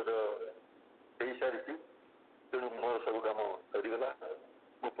ସୂର୍ଯ୍ୟୋଦୟ ହେଇସାରିଛି, ତେଣୁ ମୋର ସବୁ କାମ ସରିଗଲା।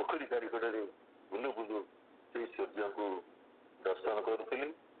 ମୁଁ ପୋଖରୀ ଚାରିକଡ଼ରେ ବୁଲୁ ବୁଲୁ ସେଇ ସୂର୍ଯ୍ୟଙ୍କୁ ଦର୍ଶନ କରୁଥିଲି।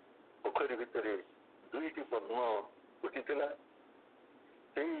 ପୋଖରୀ ଭିତରେ 2ଟି ପଦ୍ମ ଫୁଟିଥିଲା।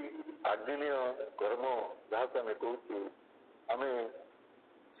 ସେଇ ଆଗ୍ନେୟ କର୍ମ ଯାହାକୁ ଆମେ କହୁଛୁ, ଆମେ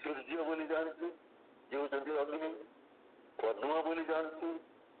ସୂର୍ଯ୍ୟ ବୋଲି ଜାଣିଛୁ। ଯିଏ ହେଉଛନ୍ତି ଅଗ୍ନି, ପଦ୍ମ ବୋଲି ଜାଣୁଛୁ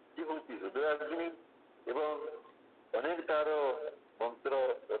ଯିଏ ହେଉଛି ହୃଦୟାଗ୍ନି, ଏବଂ ଅନେକ ତାର ମନ୍ତ୍ର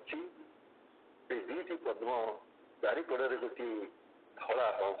ଅଛି। ସେ ଦୁଇଟି ପଦ୍ମ ଚାରିକଡ଼ରେ ଗୋଟିଏ ଧଳା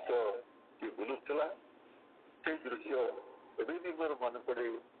ହଂସ ସିଏ ବୁଲୁଥିଲା। ସେଇ ଦୃଶ୍ୟ ଏବେ ବି ମୋର ମନେ ପଡ଼େ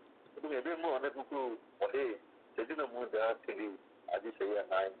ଏବଂ ଏବେ ମୁଁ ଅନେକକୁ କହେ ସେଦିନ ମୁଁ ଯାହା ଥିଲି ଆଜି ସେଇଆ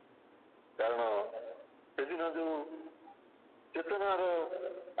ନାହିଁ। କାରଣ ସେଦିନ ଯୋଉ ଚେତନାର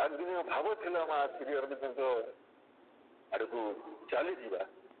ଆଗ୍ନେୟ ଭାବ ଥିଲା ମା ଶ୍ରୀ ଅରବିନ୍ଦଙ୍କ ଆଡ଼କୁ ଚାଲିଯିବା,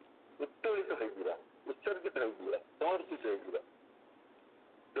 ଉତ୍ତୋଳିତ ହେଇଯିବା, ଉତ୍ସର୍ଗିତ ହେଇଯିବା, ସମର୍ପିତ ହେଇଯିବା।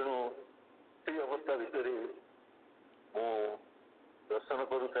 ତେଣୁ ସେଇ ଅବସ୍ଥା ଭିତରେ ମୁଁ ଦର୍ଶନ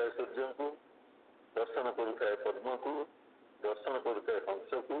କରୁଥାଏ ସୂର୍ଯ୍ୟଙ୍କୁ, ଦର୍ଶନ କରୁଥାଏ ପଦ୍ମକୁ, ଦର୍ଶନ କରୁଥାଏ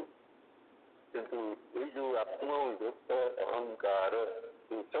ହଂସକୁ। କିନ୍ତୁ ଏଇ ଯୋଉ ଆତ୍ମବ୍ୟକ୍ତ ଅହଙ୍କାର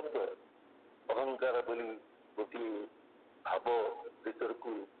ଯୋଉ ଶବ୍ଦ, ଅହଙ୍କାର ବୋଲି ଗୋଟିଏ ଭାବ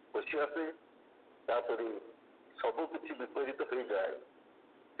ଭିତରକୁ ପଶି ଆସେ, ତାପରେ ସବୁ କିଛି ବିପରୀତ ହେଇଯାଏ।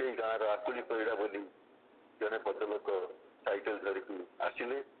 ସେଇ ଗାଁର ଆକୁଳି ପଇଡ଼ା ବୋଲି ଜଣେ ଭଦ୍ରଲୋକ ସାଇକେଲ ଧରିକି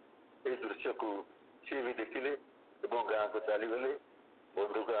ଆସିଲେ, ଏଇ ଦୃଶ୍ୟକୁ ସିଏ ବି ଦେଖିଲେ ଏବଂ ଗାଁକୁ ଚାଲିଗଲେ।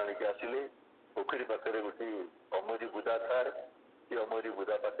 ବନ୍ଧୁକ ଆଣିକି ଆସିଲେ। ପୋଖରୀ ପାଖରେ ଗୋଟିଏ ଅମରି ବୁଦା ଥାଏ, ସେ ଅମରି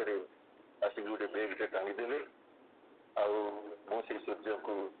ବୁଦା ପାଖରେ ଆସିକି ଗୋଟେ ବେଗଟେ ଟାଣିଦେଲେ। ଆଉ ମୁଁ ସେଇ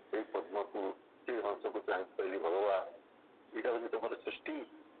ସୂର୍ଯ୍ୟକୁ, ସେଇ ପଦ୍ମକୁ, ସେଇ ହଂସକୁ ଚାହିଁକି କହିଲି, ଭଗବାନ ଏଇଟା ହେଉଛି ତମର ସୃଷ୍ଟି।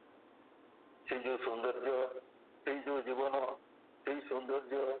 ସେଇ ଯୋଉ ସୌନ୍ଦର୍ଯ୍ୟ, ସେଇ ଯୋଉ ଜୀବନ, ସେଇ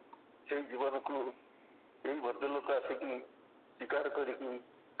ସୌନ୍ଦର୍ଯ୍ୟ, ସେଇ ଜୀବନକୁ ଏଇ ଭଦ୍ରଲୋକ ଆସିକି ଶିକାର କରିକି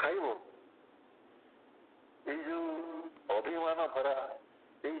ଖାଇବ। ଏଇ ଯୋଉ ଅଭିମାନ ଭରା,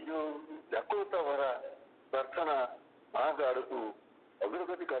 ଏଇ ଯୋଉ ବ୍ୟାକୁଳତା ଭରା ପ୍ରାର୍ଥନା ମାଙ୍କ ଆଡ଼କୁ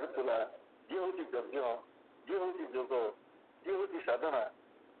ଅଗ୍ରଗତି କରୁଥିଲା, ଯିଏ ହେଉଛି ଯଜ୍ଞ, ଯିଏ ହେଉଛି ଯୋଗ, ଯିଏ ହେଉଛି ସାଧନା।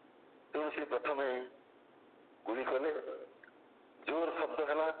 ତେଣୁ ସେ ପ୍ରଥମେ ଗୁଳି କଲେ, ଜୋର ଶବ୍ଦ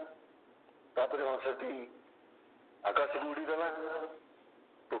ହେଲା, ତାପରେ ହଂସଟି ଆକାଶକୁ ଉଡ଼ିଗଲା,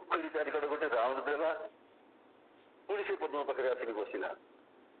 ପୋଖରୀ ଚାରିକଡ଼ ଗୋଟେ ରାଉଣ୍ଡ ଦେଲା, ପୁଣି ସେ ପଦ୍ମ ପାଖରେ ଆସିକି ବସିଲା।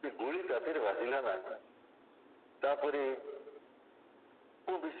 ସେ ଗୁଳି ତାପରେ ବାଜିଲା ନାହିଁ। ତାପରେ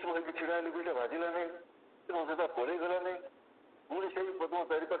ମୁଁ ବିସ୍ମୟ ହେଇକି ଛିଡ଼ା ହେଲି, ଗୁଳିଟା ବାଜିଲା ନାହିଁ, ସେ ହଂସଟା ପଳେଇଗଲା ନାହିଁ। ପୁଣି ସେଇ ପଦ୍ମ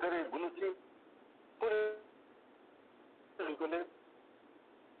ଚାରି ପାଖରେ ବୁଲୁଛି, ପୁଣି କଲେ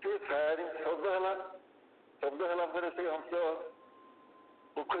ସେ ଫାୟାରିଂ ଶବ୍ଦ ହେଲା। ଶବ୍ଦ ହେଲା ପରେ ସେ ହଂସ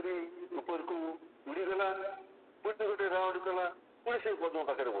ପୋଖରୀ ଉପରକୁ ଉଡ଼ିଗଲା, ପୁଣି ଗୋଟେ ରାଉଣ୍ଡ କଲା, ପୁଣି ସେଇ ପଦ୍ମ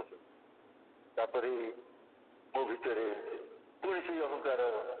ପାଖରେ ବସେ। ତାପରେ ମୋ ଭିତରେ ପୁଣି ସେଇ ଅହଙ୍କାର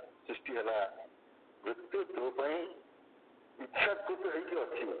ସୃଷ୍ଟି ହେଲା। ମୃତ୍ୟୁ ତୋ ପାଇଁ ଇଚ୍ଛାକୃତ ହେଇକି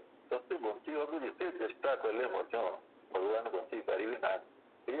ଅଛି, ତତେ ବଞ୍ଚିବାକୁ ଯେତେ ଚେଷ୍ଟା କଲେ ମଧ୍ୟ ଭଗବାନ ବଞ୍ଚେଇ ପାରିବେ ନାହିଁ।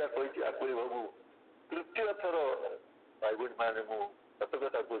 ଏଇଆ କହିଛି ଆକୁଳି ବାବୁ ତୃତୀୟ ଥର ଭାଇ ଭଉଣୀମାନେ ମୁଁ ସତ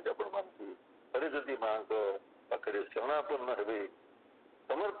କଥା କହୁଛି ଆପଣମାନଙ୍କୁ, ଥରେ ଯଦି ମାଙ୍କ ପାଖରେ ଶରଣାପନ୍ନ ହେବେ,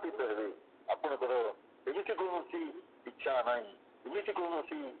 ସମର୍ପିତ ହେବେ, ଆପଣଙ୍କର ଏମିତି କୌଣସି ଇଚ୍ଛା ନାହିଁ, ଏମିତି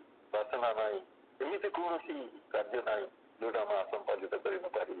କୌଣସି ବାସନା ନାହିଁ, ଏମିତି କୌଣସି କାର୍ଯ୍ୟ ନାହିଁ ଯୋଉଟା ମା ସମ୍ପାଦିତ କରି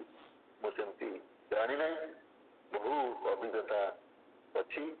ନପାରିବି। ମୁଁ ସେମିତି ଜାଣିନାହିଁ, ବହୁ ଅଭିଜ୍ଞତା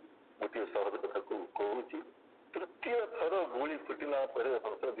ଅଛି। ଗୋଟିଏ ସହଜ କଥାକୁ କହୁଛି, ତୃତୀୟ ଥର ଗୁଳି ଫୁଟିଲା ପରେ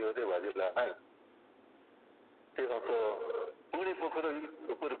ହଂସ ଦେହରେ ବାଜିଲା ନାହିଁ। ସେ ହଂସ ପୁଣି ପୋଖରୀ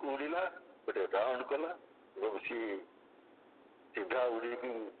ଉପରକୁ ଉଡ଼ିଲା, ଗୋଟେ ରାଉଣ୍ଡ କଲା ଏବଂ ସିଏ ସିଧା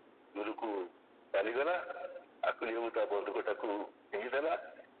ଉଡ଼ିକି ଦୂରକୁ ଚାଲିଗଲା। ଆକୁଳି ବାବୁ ତା ବନ୍ଧୁକଟାକୁ ଫିଙ୍ଗିଦେଲା,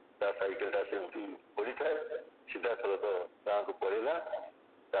 ତା ସାଇକେଲଟା ସେମିତି ପଡ଼ିଥାଏ, ସିଧାସଳଖ ଗାଁକୁ ପଳେଇଲା।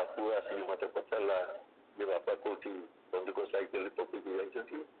 ତା ପୁଅ ଆସିକି ମତେ ପଚାରିଲା ଯେ ବାପା କୋଉଠି ବନ୍ଧୁକ ସାଇକେଲ ପକେଇକି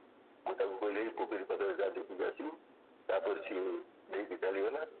ଯାଇଛନ୍ତି। ମୁଁ ତାକୁ କହିଲି ଏଇ ପୋଖରୀ ପାଖରେ ଯା ଦେଖିକି ଆସିବୁ। ତାପରେ ସିଏ ନେଇକି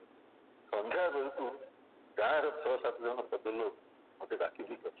ଚାଲିଗଲା। ସନ୍ଧ୍ୟା ବେଳକୁ ଗାଁର 6-7 ଜଣ ଭଦ୍ରଲୋକ ମତେ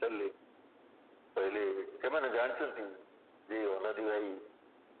ଡାକିକି ପଚାରିଲେ, କହିଲେ ସେମାନେ ଜାଣିଛନ୍ତି ଯେ ଅନଦୀ ଭାଇ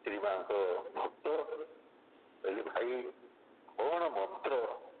ଶ୍ରୀ ମାଙ୍କ ଭକ୍ତ। କହିଲେ ଭାଇ କଣ ମନ୍ତ୍ର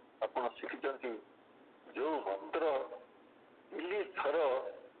ଆପଣ ଶିଖିଛନ୍ତି? ଯୋଉ ମନ୍ତ୍ର 3 ଥର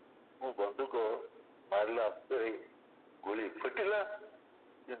ମୁଁ ବନ୍ଧୁକ ମାରିଲା ପରେ ଗୁଳି ଫୁଟିଲା,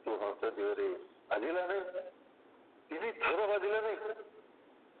 କିନ୍ତୁ ହଂସ ଦେହରେ ବାଜିଲା ନାହିଁ। 3 ଥର ବାଜିଲା ନାହିଁ।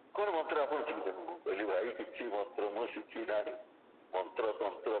 କଣ ମନ୍ତ୍ର ଆପଣ ଶିଖିଛନ୍ତି? ମୁଁ କହିଲି ଭାଇ କିଛି ମନ୍ତ୍ର ମୁଁ ଶିଖି ନାହିଁ, ମନ୍ତ୍ର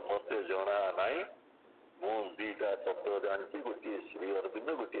ତନ୍ତ୍ର ମତେ ଜଣା ନାହିଁ। ମୁଁ 2ଟା ଶବ୍ଦ ଜାଣିଛି, ଗୋଟିଏ ଶ୍ରୀ ଅରବିନ୍ଦ,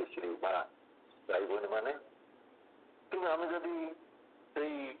 ଗୋଟିଏ ଶ୍ରୀ ମା। ଭାଇ ଭଉଣୀ ମାନେ, ତେଣୁ ଆମେ ଯଦି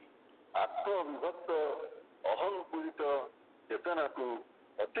ସେଇ ଆତ୍ମବିଭକ୍ତ ଅହଂକୃତ ଚେତନାକୁ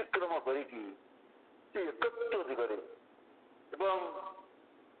ଅତିକ୍ରମ କରିକି ସେ ଏକତ୍ଵ ଦିଗରେ ଏବଂ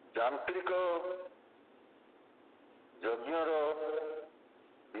ଯାନ୍ତ୍ରିକ ଯଜ୍ଞର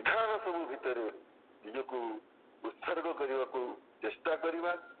ବିଧାନ ସବୁ ଭିତରେ ନିଜକୁ ଉତ୍ସର୍ଗ କରିବାକୁ ଚେଷ୍ଟା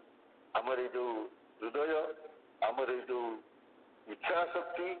କରିବା, ଆମର ଏଇ ଯୋଉ ହୃଦୟ, ଆମର ଏଇ ଯୋଉ ଇଚ୍ଛା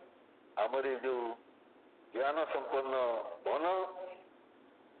ଶକ୍ତି, ଆମର ଏଇ ଯୋଉ ଜ୍ଞାନ ସମ୍ପନ୍ନ ମନ,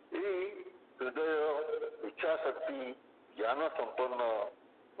 ଏଇ ହୃଦୟ ଇଚ୍ଛା ଶକ୍ତି ଜ୍ଞାନ ସମ୍ପନ୍ନ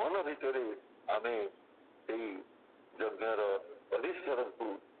ମନ ଭିତରେ ଆମେ ସେଇ ଯଜ୍ଞର ଅଧୀଶ୍ୱରଙ୍କୁ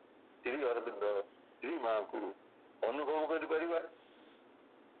ଶ୍ରୀ ଅରବିନ୍ଦ ଶ୍ରୀ ମାଙ୍କୁ ଅନୁଭବ କରିପାରିବା।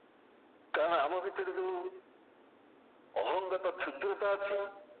 କାରଣ ଆମ ଭିତରେ ଯୋଉ ଅହଙ୍ଗତ କ୍ଷୁଦ୍ରତା ଅଛି,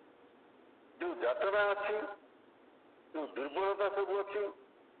 ଯୋଉ ଯାତନା ଅଛି, ଯୋଉ ଦୁର୍ବଳତା ସବୁ ଅଛି,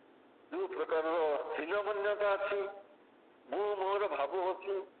 ଯୋଉ ପ୍ରକାରର ହୀନମନ୍ୟତା ଅଛି, ମୁଁ ମୋର ଭାବ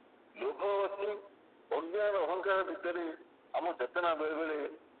ଅଛି, ଲୋଭ ଅଛି, ଅଜ୍ଞାନ ଅହଙ୍କାର ଭିତରେ ଆମ ଚେତନା ବେଳେ ବେଳେ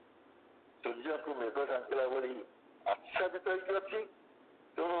ସୂର୍ଯ୍ୟକୁ ମେଘ ଢାଙ୍କିଲା ଭଳି ଆଚ୍ଛାଦିତ ହେଇକି ଅଛି।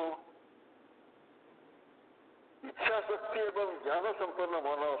 ତେଣୁ ଇଚ୍ଛା ଶକ୍ତି ଏବଂ ଜ୍ଞାନ ସମ୍ପନ୍ନ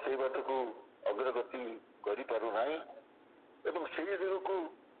ମନ ସେଇ ବାଟକୁ ଅଗ୍ରଗତି କରିପାରୁନାହିଁ ଏବଂ ସେଇ ଦିଗକୁ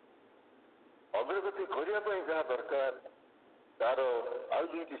ଅଗ୍ରଗତି କରିବା ପାଇଁ ଯାହା ଦରକାର ତାର ଆଉ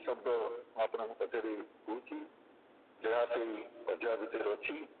ଦୁଇଟି ଶବ୍ଦ ଆପଣଙ୍କ ପାଖରେ କହୁଛି, ଯାହା ସେଇ ଅଧ୍ୟାୟ ଭିତରେ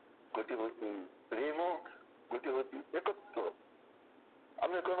ଅଛି। ଗୋଟିଏ ହେଉଛି ପ୍ରେମ, ଗୋଟିଏ ହେଉଛି ଏକତ୍ୱ।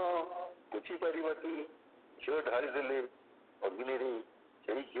 ଆମେ କ'ଣ ବୁଝିପାରିବା କି ଝିଅ ଢାଳିଦେଲେ ଅଗ୍ନିରେ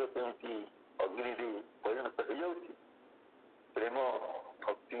ସେଇ ଝିଅ କେମିତି ଅଗ୍ନିରେ ପରିଣତ ହେଇଯାଉଛି? ପ୍ରେମ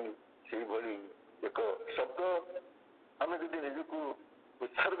ଭକ୍ତି ସେଇଭଳି ଏକ ଶବ୍ଦ ଆମେ ଯଦି ନିଜକୁ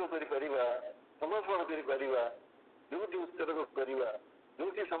ଉତ୍ସର୍ଗ କରିପାରିବା, ସମର୍ପଣ କରିପାରିବା, ଯୋଉଠି ଉତ୍ସର୍ଗ କରିବା,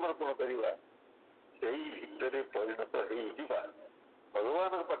 ଯୋଉଠି ସମର୍ପଣ କରିବା, ସେଇ ଭିତରେ ପରିଣତ ହେଇଯିବା।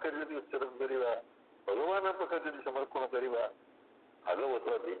 ଭଗବାନଙ୍କ ପାଖରେ ଯଦି ଉତ୍ସର୍ଗ କରିବା, ଭଗବାନଙ୍କ ପାଖରେ ଯଦି ସମର୍ପଣ କରିବା, ଭାଗବତ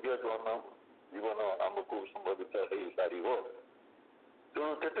ଦିବ୍ୟ ଜୀବନ ଆମକୁ ସମ୍ବୋଧିତ ହେଇପାରିବ।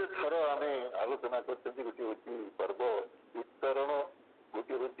 ତେଣୁ କେତେ ଥର ଆମେ ଆଲୋଚନା କରିଛନ୍ତି, ଗୋଟିଏ ହେଉଛି ପର୍ବ ଉତ୍ତରଣ,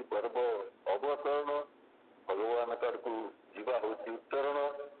 ଗୋଟିଏ ହେଉଛି ପର୍ବ ଅବତରଣ। ଭଗବାନଙ୍କ ଆଡ଼କୁ ଯିବା ହେଉଛି ଉତ୍ତରଣ,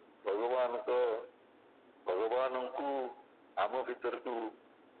 ଭଗବାନଙ୍କୁ ଆମ ଭିତରକୁ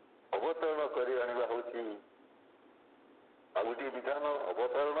ଅବତରଣ କରି ଆଣିବା ହେଉଛି ଆଉ ଗୋଟିଏ ବିଧାନ,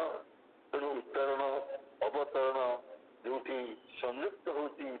 ଅବତରଣ। ତେଣୁ ଉତ୍ତରଣ ଅବତରଣ ଯୋଉଠି ସଂଯୁକ୍ତ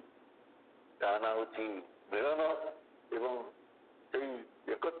ହେଉଛି ତା ନାଁ ହେଉଛି ମିଳନ। ଏବଂ ସେଇ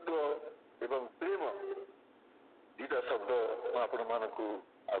ଏକତ୍ୱ ଏବଂ ପ୍ରେମ ଦିଟା ଶବ୍ଦ ମୁଁ ଆପଣମାନଙ୍କୁ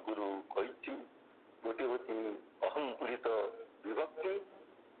ଆଗରୁ କହିଛି। ଗୋଟିଏ ହେଉଛି ଅହଂକୃତ ବିଭକ୍ତି,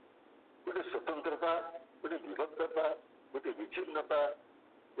 ଗୋଟେ ସ୍ୱତନ୍ତ୍ରତା, ଗୋଟେ ବିଭକ୍ତତା, ଗୋଟେ ବିଚ୍ଛିନ୍ନତା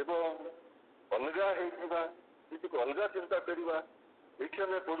ଏବଂ ଅଲଗା ହେଇଯିବା, ନିଜକୁ ଅଲଗା ଚିନ୍ତା କରିବା। ଏଠି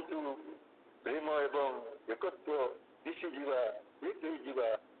ଆମେ ପଢୁଛୁ ପ୍ରେମ ଏବଂ ଏକତ୍ୱ, ମିଶିଯିବା, ଏକ ହେଇଯିବା,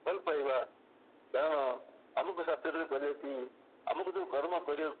 ଭଲ ପାଇବା। କାରଣ ଆମକୁ ଶାସ୍ତ୍ରରେ କହିଲେ କି ଆମକୁ ଯୋଉ କର୍ମ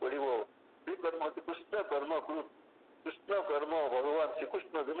କରିବାକୁ ପଡିବ ସେ କର୍ମ ହେଉଛି କୃଷ୍ଣ କର୍ମ। କୃଷ୍ଣ କର୍ମ ଭଗବାନ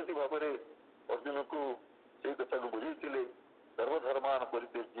ଶ୍ରୀକୃଷ୍ଣ ଯେମିତି ଭାବରେ ଅର୍ଜୁନକୁ ସେଇ କଥାକୁ ବୁଝେଇଥିଲେ, ସର୍ବଧର୍ମାନ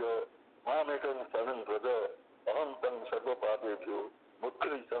ପରିତ୍ୟଜ୍ୟ ମାମେକଂ ଶରଣଂ ବ୍ରଜ ଅହଂ ତଂ ସର୍ବପାପେଭ୍ୟୋ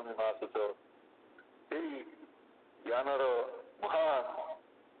ମୋକ୍ଷୟିଷ୍ୟାମି ମା ଶୁଚ। ସେଇ ଜ୍ଞାନର ମହାନ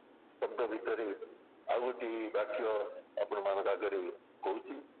ଶବ୍ଦ ଭିତରେ ଆଉ ଗୋଟିଏ ବାକ୍ୟ ଆପଣମାନଙ୍କ ଆଗରେ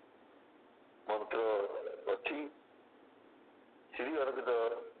କହୁଛି। ମନ୍ତ୍ର ଅଛି, ଶ୍ରୀ ଅରବିନ୍ଦ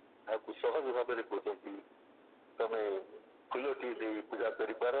ଏହାକୁ ସହଜ ଭାବରେ କହୁଛନ୍ତି। ତମେ ଫୁଲଟିଏ ଦେଇ ପୂଜା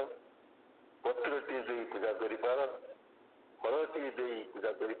କରିପାର, ପତ୍ରଟିଏ ଦେଇ ପୂଜା କରିପାର, ଫଳଟିଏ ଦେଇ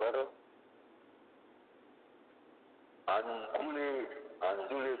ପୂଜା କରିପାର,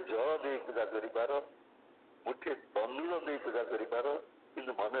 ଆଞ୍ଜୁଳେ ଜଳ ଦେଇ ପୂଜା କରିପାର, ମୁଠେ ତଣ୍ଡୁଳ ଦେଇ ପୂଜା କରିପାର।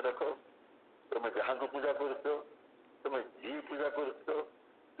 କିନ୍ତୁ ମନେ ରଖ, ତମେ ଯାହାକୁ ପୂଜା କରୁଛ, ତମେ ଯିଏ ପୂଜା କରୁଛ,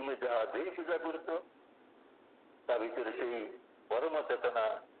 ତୁମେ ଯାହା ଦେଇ ପୂଜା କରୁଛ, ତା ଭିତରେ ସେଇ ପରମ ଚେତନା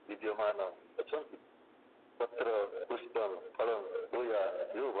ବିଦ୍ୟମାନ ଅଛନ୍ତି। ପତ୍ର ପୁଷ୍ପଂ ଫଳଂ ଭୂୟା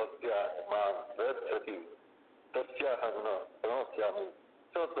ଯୋ ଭକ୍ତ୍ୟା ମାଂ ପ୍ରୟଚ୍ଛତି ତସ୍ୟାହଂ ନ ପ୍ରଣଶ୍ୟାମି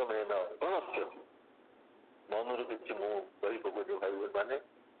ସ ତମେନ ପ୍ରଣଶ୍ୟତି। ମନରୁ କିଛି ମୁଁ କହି ପକଉଛି ଭାଇ ମାନେ,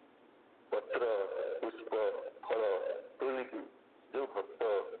 ପତ୍ର ପୁଷ୍ପ ଫଳ ତୋଳିକି ଯୋଉ ଭକ୍ତ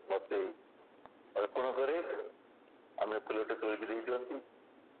ମତେ ଅର୍ପଣ କରେ, ଆମେ ଫୁଲଟେ ତୋଳିକି ଦେଇ ଦିଅନ୍ତି,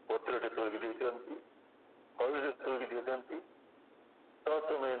 ପତ୍ରଟେ ତୋଳିକି ଦେଇ ଦିଅନ୍ତି, ଫଳଟେ ତୋଳିକି ଦେଇ ଦିଅନ୍ତି। ତ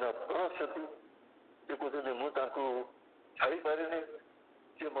ତମେ ନ ପ୍ରଣଶ୍ୟତି, ସେ କହୁଛନ୍ତି ମୁଁ ତାଙ୍କୁ ଛାଡ଼ିପାରିନି,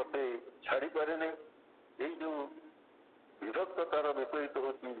 ସେ ମତେ ଛାଡ଼ିପାରିନି। ଏଇ ଯୋଉ ବିଭକ୍ତତାର ବିପରୀତ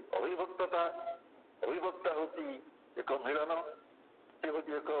ହେଉଛି ଅବିଭକ୍ତତା। ଅବିଭକ୍ତା ହେଉଛି ଏକ ମିଳନ, ସେ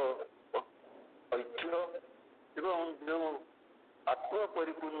ହେଉଛି ଏକ ଐକ୍ୟ ଏବଂ ଯେଉଁ ଆତ୍ମ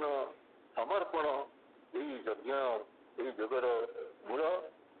ପରିପୂର୍ଣ୍ଣ ସମର୍ପଣ, ଏଇ ଯଜ୍ଞ, ଏଇ ଯୋଗର ମୂଳ।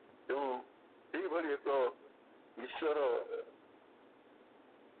 ତେଣୁ ସେଇଭଳି ଏକ ଈଶ୍ୱର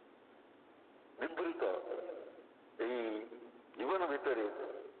ନିବୃତ ଏଇ ଜୀବନ ଭିତରେ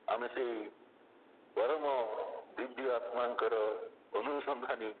ଆମେ ସେଇ ପରମ ଦିବ୍ୟ ଆତ୍ମାଙ୍କର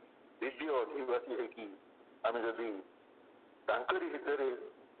ଅନୁସନ୍ଧାନୀ, ଦିବ୍ୟ ଅଧିବାସୀ ହେଇକି ଆମେ ଯଦି ତାଙ୍କରି ଭିତରେ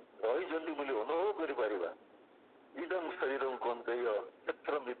ରହିଛନ୍ତି ବୋଲି ଅନୁଭବ କରିପାରିବା। ଇଦଂ ଶରୀରଂ କୌନ୍ତେୟ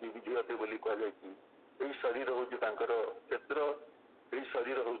କ୍ଷେତ୍ରମିତି ବିଜୟତେ ବୋଲି କୁହାଯାଇଛି। ଏହି ଶରୀର ହେଉଛି ତାଙ୍କର କ୍ଷେତ୍ର, ଏହି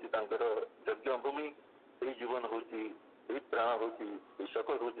ଶରୀର ହେଉଛି ତାଙ୍କର ଯଜ୍ଞଭୂମି, ଏହି ଜୀବନ ହେଉଛି, ଏହି ପ୍ରାଣ ହେଉଛି, ଏହି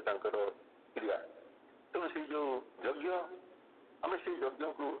ସକଳ ହେଉଛି ତାଙ୍କର କ୍ରିୟା। ତେଣୁ ସେଇ ଯେଉଁ ଯଜ୍ଞ, ଆମେ ସେଇ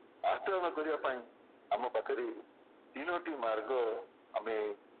ଯଜ୍ଞକୁ ଆଚରଣ କରିବା ପାଇଁ ଆମ ପାଖରେ 3ଟି ମାର୍ଗ ଆମେ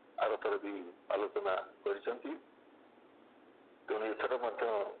ଆରଥର ବି ଆଲୋଚନା କରିଛନ୍ତି। ତେଣୁ ଏଥର ମଧ୍ୟ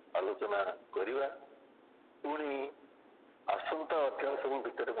ଆଲୋଚନା କରିବା। ପୁଣି ଆସନ୍ତା ଅଧ୍ୟାୟ ସବୁ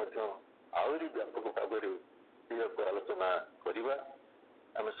ଭିତରେ ମଧ୍ୟ ଆହୁରି ବ୍ୟାପକ ଭାବରେ ଏହାକୁ ଆଲୋଚନା କରିବା।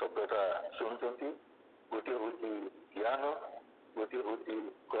 ଆମେ ଶବ୍ଦଟା ଶୁଣୁଛନ୍ତି, ଗୋଟିଏ ହେଉଛି ଜ୍ଞାନ, ଗୋଟିଏ ହେଉଛି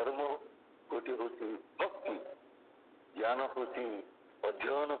କର୍ମ, ଗୋଟିଏ ହେଉଛି ଭକ୍ତି। ଜ୍ଞାନ ହେଉଛି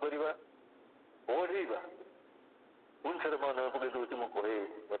ଅଧ୍ୟୟନ କରିବା, ପଢ଼େଇବା। ପୁଣି ଥରେ ମନେ ପକେଇ ଦେଉଛି, ମୁଁ କହେ,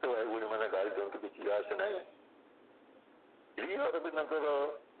 ମୋତେ ଭାଇ ଭଉଣୀମାନେ ଗାଳି ଦିଅନ୍ତୁ, କିଛି ଆସେ ନାହିଁ। ଶ୍ରୀ ଅରବିନ୍ଦଙ୍କର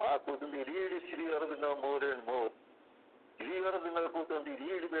ମା କହୁଛନ୍ତି read Shri Arvind more and ମୋର୍। ଶ୍ରୀ ଅରବିନ୍ଦ କହୁଛନ୍ତି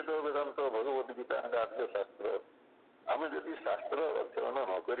ରିଡ୍ ବେଦ ବେଦାନ୍ତ ଭଗବତ ଗୀତା ଆର୍ଯ୍ୟ ଶାସ୍ତ୍ର। ଆମେ ଯଦି ଶାସ୍ତ୍ର ଅଧ୍ୟୟନ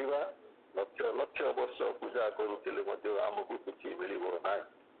ନ କରିବା, ଲକ୍ଷ ଲକ୍ଷ ବର୍ଷ ପୂଜା କରୁଥିଲେ ମଧ୍ୟ ଆମକୁ କିଛି ମିଳିବ ନାହିଁ।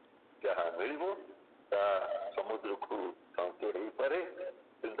 ଯାହା ମିଳିବ ତାହା ସମୁଦ୍ରକୁ ସଙ୍କେ ହେଇପାରେ,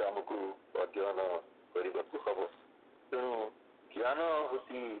 କିନ୍ତୁ ଆମକୁ ଅଧ୍ୟୟନ କରିବାକୁ ହବ। ତେଣୁ ଜ୍ଞାନ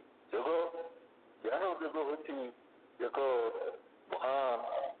ହେଉଛି ଯୋଗ, ଜ୍ଞାନ ଯୋଗ ହେଉଛି ଏକ ମହାନ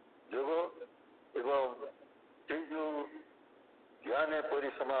ଯୋଗ। ଏବଂ ସେଇ ଯେଉଁ ଜ୍ଞାନ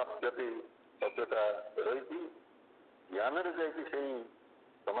ପରିସମାପ୍ୟତେ ଶବ୍ଦଟା ରହିଛି, ଜ୍ଞାନରେ ଯାଇକି ସେଇ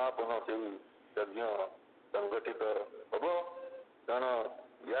ସମାପନ, ସେଇ ଯଜ୍ଞ ସଂଗଠିତ ହବ। କାରଣ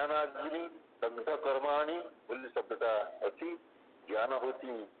ଜ୍ଞାନାଗ୍ନି ଦଗ୍ଧ କର୍ମାଣୀ ବୋଲି ଶବ୍ଦଟା ଅଛି। ଜ୍ଞାନ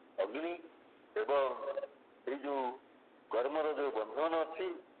ହେଉଛି ଅଗ୍ନି ଏବଂ ଏଇ ଯେଉଁ କର୍ମର ଯେଉଁ ବନ୍ଧନ ଅଛି,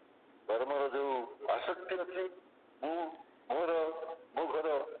 କର୍ମର ଯେଉଁ ଆସକ୍ତି ଅଛି, ମୁଁ ମୋର, ମୋ ଘର,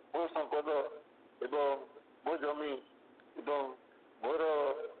 ମୋ ସମ୍ପଦ ଏବଂ ମୋ ଜମି ଏବଂ ମୋର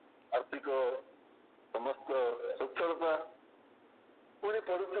ଆର୍ଥିକ ସମସ୍ତ ସ୍ୱଚ୍ଛଳତା, ପୁଣି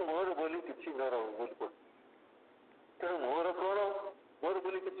ପଡ଼ୁଛୁ ମୋର ବୋଲି କିଛି ନ ରହୁ ବୋଲି ପଡ଼ୁଛି। ତେଣୁ ମୋର କ'ଣ, ମୋର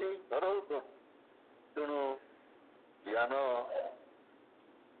ବୋଲି କିଛି ନ ରହୁ। ତେଣୁ ଜ୍ଞାନ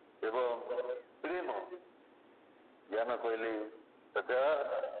ଏବଂ ପ୍ରେମ, ଜ୍ଞାନ କହିଲେ ଶ୍ରଦ୍ଧା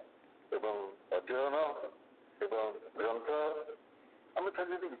ଏବଂ ଅଧ୍ୟୟନ ଏବଂ ଗ୍ରନ୍ଥ। ଆମେ ଥରେ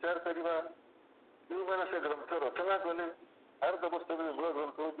ଯଦି ବିଚାର କରିବା, ଯେଉଁମାନେ ସେ ଗ୍ରନ୍ଥ ରଚନା କଲେ, ଭାରତବର୍ଷରେ ମୂଳ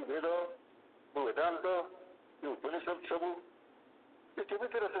ଗ୍ରନ୍ଥ ହେଉଛି ବେଦ, ବେଦାନ୍ତ, ଉପନିଷଦ ସବୁ। ସେ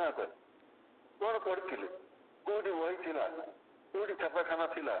କେମିତି ରଚନା କଲେ, କ'ଣ ପଢ଼ିଥିଲେ, କୋଉଠି ବହି ଥିଲା, କୋଉଠି ଛାପାଖାନା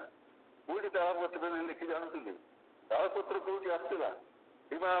ଥିଲା, କୋଉଠି ତାଳପତ୍ରରେ ଲେଖି ଜାଣୁଥିଲେ, ତାଳପତ୍ର କୋଉଠି ଆସୁଥିଲା।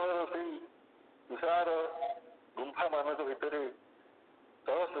 ହିମାଳୟର ସେଇ ତୁଷାର ଗୁମ୍ଫାମାନଙ୍କ ଭିତରେ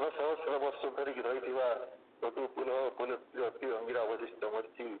ସହସ୍ର ସହସ୍ର ବର୍ଷ ଧରିକି ରହିଥିବା ଅତି ଅଙ୍ଗିରା ଅବଶିଷ୍ଟ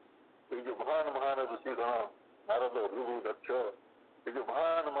ମୂର୍ତ୍ତି, ଏଇ ଯେଉଁ ମହାନ ମହାନ ଋଷିଗଣ, ନାରଦ, ଭୃଗୁ, ଦକ୍ଷ, ଏଇ ଯେଉଁ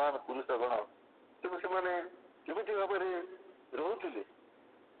ମହାନ ମହାନ ପୁରୁଷ ଗଣ, ତେଣୁ ସେମାନେ କେମିତି ଭାବରେ ରହୁଥିଲେ।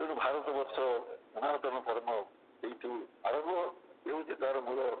 ତେଣୁ ଭାରତବର୍ଷ ସନାତନ ଧର୍ମ ଏଇଠୁ ଆରମ୍ଭ, ହେଉଛି ତାର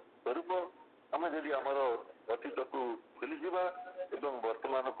ମୂଳ ସ୍ୱରୂପ। ଆମେ ଯଦି ଆମର ଅତୀତକୁ ଭୁଲିଯିବା ଏବଂ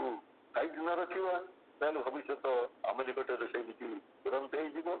ବର୍ତ୍ତମାନକୁ ସାଇଜ ନ ରଖିବା, ତାହେଲେ ଭବିଷ୍ୟତ ଆମ ନିକଟରେ ସେମିତି ତୁରନ୍ତ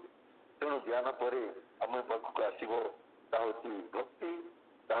ହେଇଯିବ। ତେଣୁ ଜ୍ଞାନ ପରେ ଆମ ପାଖକୁ ଆସିବ, ତାହା ହେଉଛି ଭକ୍ତି,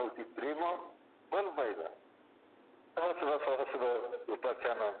 ତାହା ହେଉଛି ପ୍ରେମ, ଭଲ ପାଇବା। ସହସ୍ର ସହସ୍ର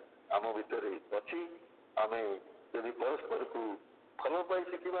ଉପାଖ୍ୟାନ ଆମ ଭିତରେ ଅଛି। ଆମେ ଯଦି ପରସ୍ପରକୁ ଭଲ ପାଇ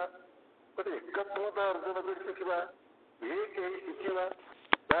ଶିଖିବା, ଗୋଟେ ଏକାତ୍ମତା ଅର୍ଜନ କରି ଶିଖିବା, ଏକ ହେଇ ଶିଖିବା,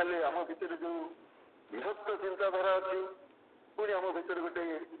 ତାହେଲେ ଆମ ଭିତରେ ଯେଉଁ ବିଭକ୍ତ ଚିନ୍ତାଧାରା ଅଛି, ପୁଣି ଆମ ଭିତରେ ଗୋଟେ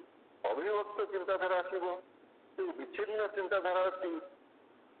ଅବିଭକ୍ତ ଚିନ୍ତାଧାରା ଆସିବ। ଯେଉଁ ବିଚ୍ଛିନ୍ନ ଚିନ୍ତାଧାରା ଅଛି,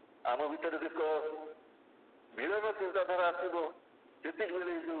 ଆମ ଭିତରେ ଏକ ମିଳନ ଚିନ୍ତାଧାରା ଆସିବ।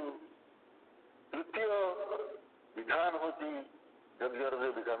 ସେତିକିବେଳେ ଯେଉଁ ତୃତୀୟ ବିଧାନ ହେଉଛି ଯଜ୍ଞର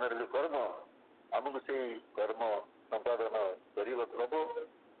ଯେଉଁ ବିଧାନରେ ଯେଉଁ କର୍ମ, ଆମକୁ ସେଇ କର୍ମ ସମ୍ପାଦନ କରିବାକୁ ହବ।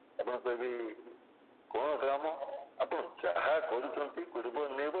 ଆପଣ କହିବେ କ'ଣ କାମ? ଆପଣ ଯାହା କରୁଛନ୍ତି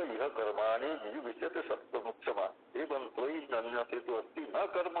କୁର୍ବନ୍ନେବ ଇହ କର୍ମାଣି ଯିଜୁ ବିଶ୍ୟତେ ସତ୍ତ୍ୱମୁକ୍ଷମା ଏବଂ ତ୍ୱୟି ନନ୍ୟତେତୁ ଅସ୍ତି ନ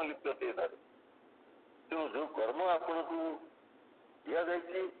କର୍ମ ଲିପ୍ୟତେ ଧାରେ। ତେଣୁ ଯେଉଁ କର୍ମ ଆପଣଙ୍କୁ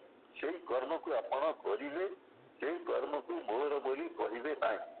ଦିଆଯାଇଛି, ସେଇ କର୍ମକୁ ଆପଣ କରିବେ, ସେଇ କର୍ମକୁ ମୋର ବୋଲି କହିବେ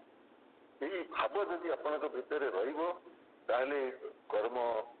ନାହିଁ। ଏହି ଭାବ ଯଦି ଆପଣଙ୍କ ଭିତରେ ରହିବ, ତାହେଲେ କର୍ମ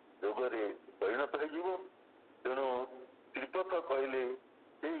ଯୋଗରେ ପରିଣତ ହେଇଯିବ। ତେଣୁ ତ୍ରିପଥ କହିଲେ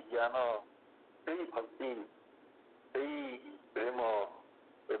ସେଇ ଜ୍ଞାନ, ସେଇ ଭକ୍ତି, ସେଇ ପ୍ରେମ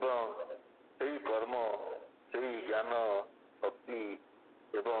ଏବଂ ସେଇ କର୍ମ, ସେଇ ଜ୍ଞାନ, ଭକ୍ତି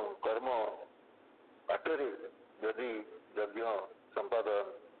ଏବଂ କର୍ମ ବାଟରେ ଯଦି ଯଜ୍ଞ ସମ୍ପାଦନ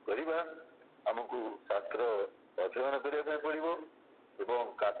କରିବା, ଆମକୁ ଶାସ୍ତ୍ର ଅଧ୍ୟୟନ କରିବା ପାଇଁ ପଡ଼ିବ ଏବଂ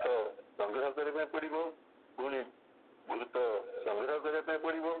କାଠ ସଂଗ୍ରହ କରିବା ପାଇଁ ପଡ଼ିବ, ପୁଣି ଘୃତ ସଂଗ୍ରହ କରିବା ପାଇଁ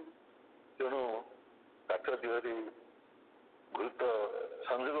ପଡ଼ିବ। ତେଣୁ କାଠ ଦିହରେ ଘୃତ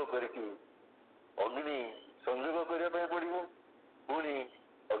ସଂଯୋଗ କରିକି ଅଗ୍ନି ସଂଯୋଗ କରିବା ପାଇଁ ପଡ଼ିବ, ପୁଣି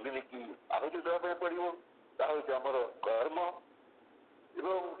ଅଗ୍ନିକି ଆହୁତି ଦେବା ପାଇଁ ପଡ଼ିବ। ତାହା ହେଉଛି ଆମର କର୍ମ।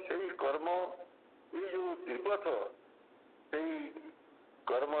 ଏବଂ ସେଇ କର୍ମ, ଏଇ ଯେଉଁ ତ୍ରିପଥ, ସେଇ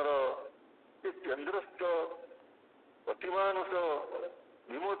କର୍ମର କେନ୍ଦ୍ରସ୍ଥ ପ୍ରତିମାନସ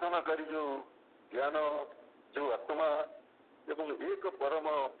ବିମୋଚନକାରୀ ଯେଉଁ ଜ୍ଞାନ, ଯେଉଁ ଆତ୍ମା ଏବଂ ଏକ ପରମ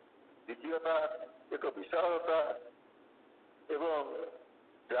ଦିବ୍ୟତା, ଏକ ବିଶାଳତା ଏବଂ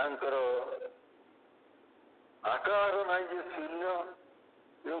ଯାହାଙ୍କର ଆକାର ନାହିଁ ଯେ ଶୂନ୍ୟ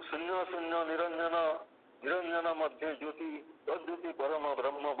ଏବଂ ଶୂନ୍ୟ ଶୂନ୍ୟ ନିରଞ୍ଜନ, ନିରଞ୍ଜନ ମଧ୍ୟ ଜ୍ୟୋତି, ତଦ୍ଜ୍ୟୋତି ପରମ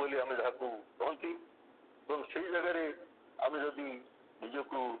ବ୍ରହ୍ମ ବୋଲି ଆମେ ଯାହାକୁ କହନ୍ତି। ଏବଂ ସେଇ ଜାଗାରେ ଆମେ ଯଦି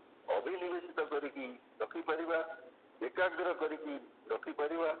ନିଜକୁ ଅଭିନିବେଶିତ କରିକି ରଖିପାରିବା, ଏକାଗ୍ର କରିକି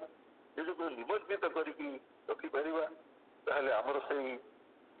ରଖିପାରିବା, ନିଜକୁ ନିମଜ୍ଜିତ କରିକି ରଖିପାରିବା, ତାହେଲେ ଆମର ସେଇ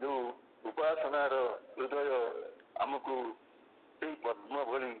ଯେଉଁ ଉପାସନାର ହୃଦୟ ଆମକୁ ସେଇ ପଦ୍ମ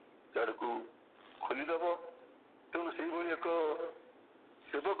ଭଳି ଆଡ଼କୁ ଖୋଲିଦେବ। ତେଣୁ ସେଇଭଳି ଏକ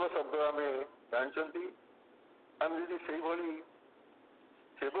ସେବକ ଶବ୍ଦ ଆମେ ଜାଣିଛନ୍ତି। ଆମେ ଯଦି ସେଇଭଳି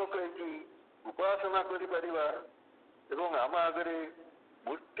ସେବକ ହେଇକି ଉପାସନା କରିପାରିବା ଏବଂ ଆମ ଆଗରେ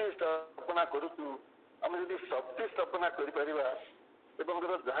ମୂର୍ତ୍ତି ସ୍ଥାପନା କରୁଛୁ, ଆମେ ଯଦି ଶକ୍ତି ସ୍ଥାପନା କରିପାରିବା ଏବଂ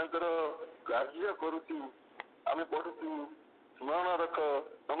ଯାହାଙ୍କର କାର୍ଯ୍ୟ କରୁଛୁ, ଆମେ ପଢ଼ୁଛୁ ସ୍ମରଣ ରଖ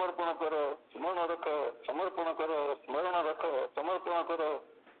ସମର୍ପଣ କର, ସ୍ମରଣ ରଖ ସମର୍ପଣ କର, ସ୍ମରଣ ରଖ ସମର୍ପଣ କର।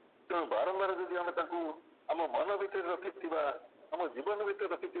 ତେଣୁ ବାରମ୍ବାର ଯଦି ଆମେ ତାଙ୍କୁ ଆମ ମନ ଭିତରେ ରଖିଥିବା, ଆମ ଜୀବନ ଭିତରେ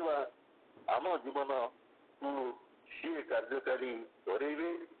ରଖିଥିବା, ଆମ ଜୀବନକୁ ସିଏ କାର୍ଯ୍ୟକାରୀ କରେଇବେ।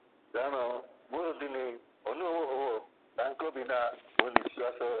 କାରଣ ମୋର ଦିନେ ଅନୁଭବ ହବ ତାଙ୍କ ବିନା ମୁଁ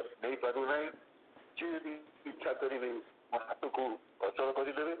ନିଶ୍ୱାସ ନେଇପାରୁନାହିଁ। ସିଏ ଯଦି ଇଚ୍ଛା କରିବେ ମୋ ହାତକୁ ଅଚଳ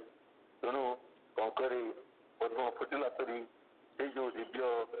କରିଦେବେ। ତେଣୁ ଟଙ୍କରେ ପଦ୍ମ ଫୁଟିଲା ପରି ସେଇ ଯେଉଁ ଦିବ୍ୟ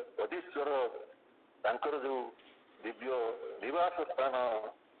ଅଧୀଶ୍ୱର, ତାଙ୍କର ଯେଉଁ ଦିବ୍ୟ ନିବାସ ସ୍ଥାନ,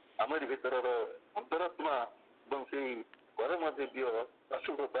 ଆମରି ଭିତରର ଅନ୍ତରାତ୍ମା ଏବଂ ସେଇ ପରମ ଦିବ୍ୟ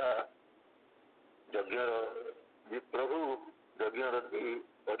ଅଶୁଭତା ଯଜ୍ଞର ଯେ ପ୍ରଭୁ, ଯଜ୍ଞର ଯେ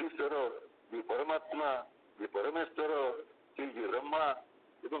ଅଧୀଶ୍ୱର, ଯେ ପରମାତ୍ମା, ଯେ ପରମେଶ୍ୱର, ସେଇ ଯେ ବ୍ରହ୍ମା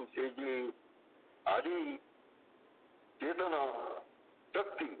ଏବଂ ସେଇ ଯେ ଆଦି ଚେତନ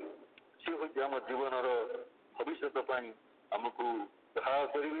ଶକ୍ତି, ସେ ହେଉଛି ଆମ ଜୀବନର ଭବିଷ୍ୟତ ପାଇଁ ଆମକୁ ସହାୟ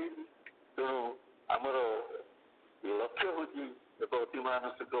କରିବେ। ତେଣୁ ଆମର ଲକ୍ଷ୍ୟ ହେଉଛି ଏକ ଅତି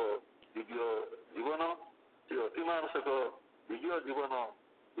ମାନସିକ ଦିବ୍ୟ ଜୀବନ। ସେ ଅତି ମାନସିକ ଦିବ୍ୟ ଜୀବନ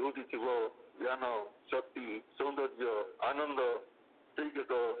ଯେଉଁଠି ଥିବ ଜ୍ଞାନ, ଶକ୍ତି, ସୌନ୍ଦର୍ଯ୍ୟ, ଆନନ୍ଦ, ସେଇ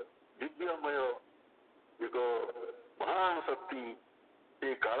ଏକ ଦିବ୍ୟମୟ ଏକ ମହାନ ଶକ୍ତି, ସେ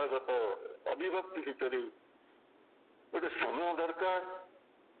କାଳଗତ ଅଭିଭକ୍ତି ଭିତରେ ଗୋଟେ ସମୟ ଦରକାର।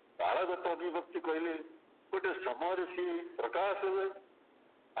 କାଳଗତ ଅଭିଭକ୍ତି କହିଲେ ଗୋଟେ ସମୟରେ ସିଏ ପ୍ରକାଶ ହୁଏ।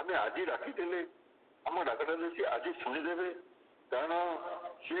 ଆମେ ଆଜି ଡାକିଥିଲେ, ଆମ ଡାକଟା ସିଏ ଆଜି ଶୁଣିଦେବେ। କାରଣ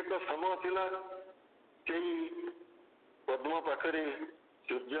ସିଏ ଏକ ସମୟ ଥିଲା, ସେଇ ପଦ୍ମ ପାଖରେ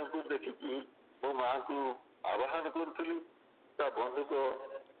ସୂର୍ଯ୍ୟଙ୍କୁ ଦେଖିକି ମୋ ମାଆକୁ ଆବାହନ କରୁଥିଲି। ତା ବନ୍ଧୁକ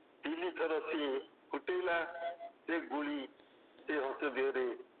 3 ଥର ସିଏ ଫୁଟେଇଲା, ସେ ଗୁଳି ସେ ହଂସ ଦେହରେ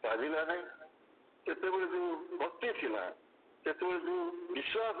ବାଜିଲା ନାହିଁ। ସେତେବେଳେ ଯେଉଁ ଭକ୍ତି ଥିଲା, ସେତେବେଳେ ଯେଉଁ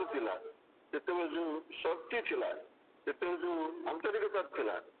ବିଶ୍ୱାସ ଥିଲା, ସେତେବେଳେ ଯେଉଁ ଶକ୍ତି ଥିଲା, ସେତେବେଳେ ଯେଉଁ ଆନ୍ତରିକତା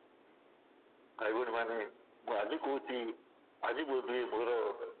ଥିଲା, ଭାଇ ଭଉଣୀମାନେ, ମୁଁ ଆଜି କହୁଛି, ଆଜି ବୋଧହୁଏ ମୋର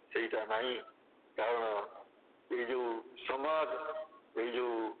ସେଇଟା ନାହିଁ। କାରଣ ଏଇ ଯେଉଁ ସମାଜ, ଏଇ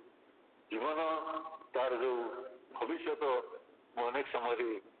ଯେଉଁ ଜୀବନ, ତାର ଯେଉଁ ଭବିଷ୍ୟତ, ମୁଁ ଅନେକ ସମୟରେ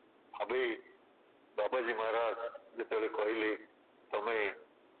ଭାବେ ବାବାଜୀ ମହାରାଜ ଯେତେବେଳେ କହିଲେ ତମେ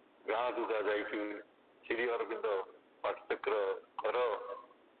ଗାଁକୁ ଗାଁ ଯାଇକି ଶ୍ରୀ ଅରବିନ୍ଦ ପାଠଚକ୍ର କର,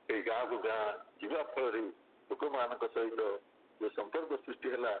 ସେଇ ଗାଁକୁ ଗାଁ ଯିବା ଫଳରେ ଲୋକମାନଙ୍କ ସହିତ ଯେଉଁ ସମ୍ପର୍କ ସୃଷ୍ଟି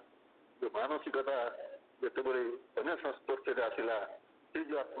ହେଲା, ଯେଉଁ ମାନସିକତା ଯେତେବେଳେ ଅନ୍ୟ ସଂସ୍ପର୍ଶରେ ଆସିଲା, ସେ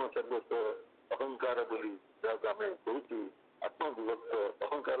ଯେଉଁ ଆତ୍ମସର୍ବସ୍ୱ ଅହଙ୍କାର ବୋଲି ଯାହାକୁ ଆମେ କହୁଛୁ, ଆତ୍ମବିଭକ୍ତ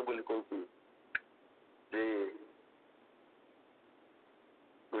ଅହଙ୍କାର ବୋଲି କହୁଛୁ, ଯେ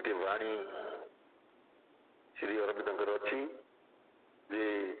ଗୋଟିଏ ବାଣୀ ଶ୍ରୀ ଅରବିନ୍ଦଙ୍କର ଅଛି ଯେ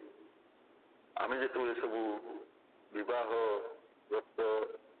ଆମେ ଯେତେବେଳେ ସବୁ ବିବାହ, ବ୍ରତ,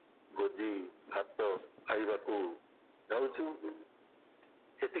 ଭୋଜି, ଭାତ ଖାଇବାକୁ ଯାଉଛୁ,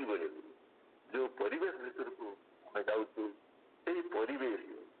 ସେତିକିବେଳେ ଯେଉଁ ପରିବେଶ ଭିତରକୁ ଆମେ ଯାଉଛୁ, ସେଇ ପରିବେଶ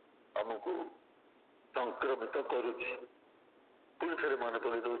ଆମକୁ ସଂକ୍ରମିତ କରୁଛି। ପୁଣି ଥରେ ମନେ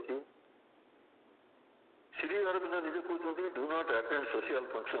ପକେଇ ଦେଉଛି, ଶ୍ରୀ ଅରବିନ୍ଦ ନିଜେ କହୁଛନ୍ତି do not attend social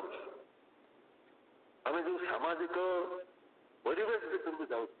functions. ଆମେ ଯେଉଁ ସାମାଜିକ ପରିବେଶ ଭିତରକୁ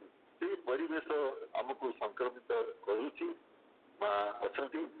ଯାଉଛୁ, ସେଇ ପରିବେଶ ଆମକୁ ସଂକ୍ରମିତ କରୁଛି ମା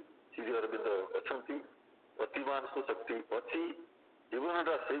ଅଛନ୍ତି, ଶ୍ରୀ ଅରବିନ୍ଦ ଅଛନ୍ତି, ଅତିମାନସ ଶକ୍ତି ଅଛି।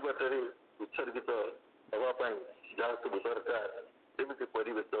 ଜୀବନଟା ସେଇ ବାଟରେ ଉତ୍ସର୍ଗିତ ହେବା ପାଇଁ ଯାହା ସବୁ ଦରକାର ସେମିତି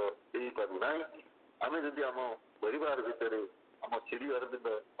ପରିବେଶ ହେଇପାରୁନାହିଁ। ଆମେ ଯଦି ଆମ ପରିବାର ଭିତରେ ଆମ ଶ୍ରୀ ଅରବିନ୍ଦ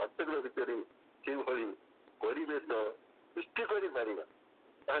ଅର୍ଥକ ଭିତରେ ସେଇଭଳି ପରିବେଶ ସୃଷ୍ଟି କରିପାରିବା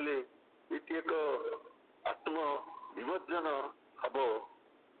ତାହେଲେ ଏଠି ଏକ ଆତ୍ମ ବିମର୍ଜନ ଭାବ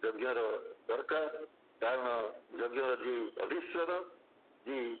ଯଜ୍ଞର ଦରକାର। କାରଣ ଯଜ୍ଞର ଯିଏ ଅଧୀଶ୍ୱର,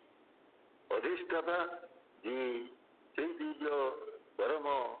 ଯିଏ ଅଧିଷ୍ଠାତା, ଯିଏ ସେଇ ଦିବ୍ୟ ପରମ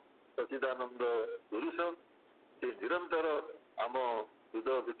ସଚିଦାନନ୍ଦ ପୁରୁଷ, ସେ ନିରନ୍ତର ଆମ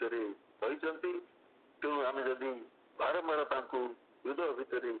ହୃଦୟ ଭିତରେ ରହିଛନ୍ତି। ତେଣୁ ଆମେ ଯଦି ବାରମ୍ବାର ତାଙ୍କୁ ହୃଦୟ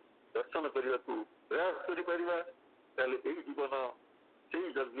ଭିତରେ ଦର୍ଶନ କରିବାକୁ ପ୍ରୟାସ କରିପାରିବା ତାହେଲେ ଏହି ଜୀବନ ସେଇ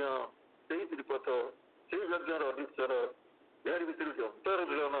ଯଜ୍ଞ, ସେଇ ତ୍ରିପଥ, ସେଇ ଯଜ୍ଞର ଅଧୀଶ୍ୱର, ଏହାରି ଭିତରେ ଯେ ଅନ୍ତର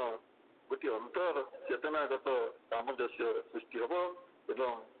ମିଳନ, ଗୋଟିଏ ଅନ୍ତର ଚେତନାଗତ ସାମଞ୍ଜସ୍ୟ ସୃଷ୍ଟି ହେବ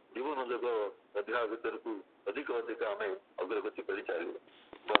ଏବଂ ଜୀବନ ଯୋଗ ଅଧ୍ୟାୟ ଭିତରକୁ ଅଧିକ ଅଧିକ ଆମେ ଅଗ୍ରଗତି କରିଚାଲିବା।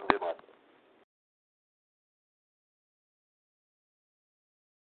 ବନ୍ଦେ ମାତରମ୍।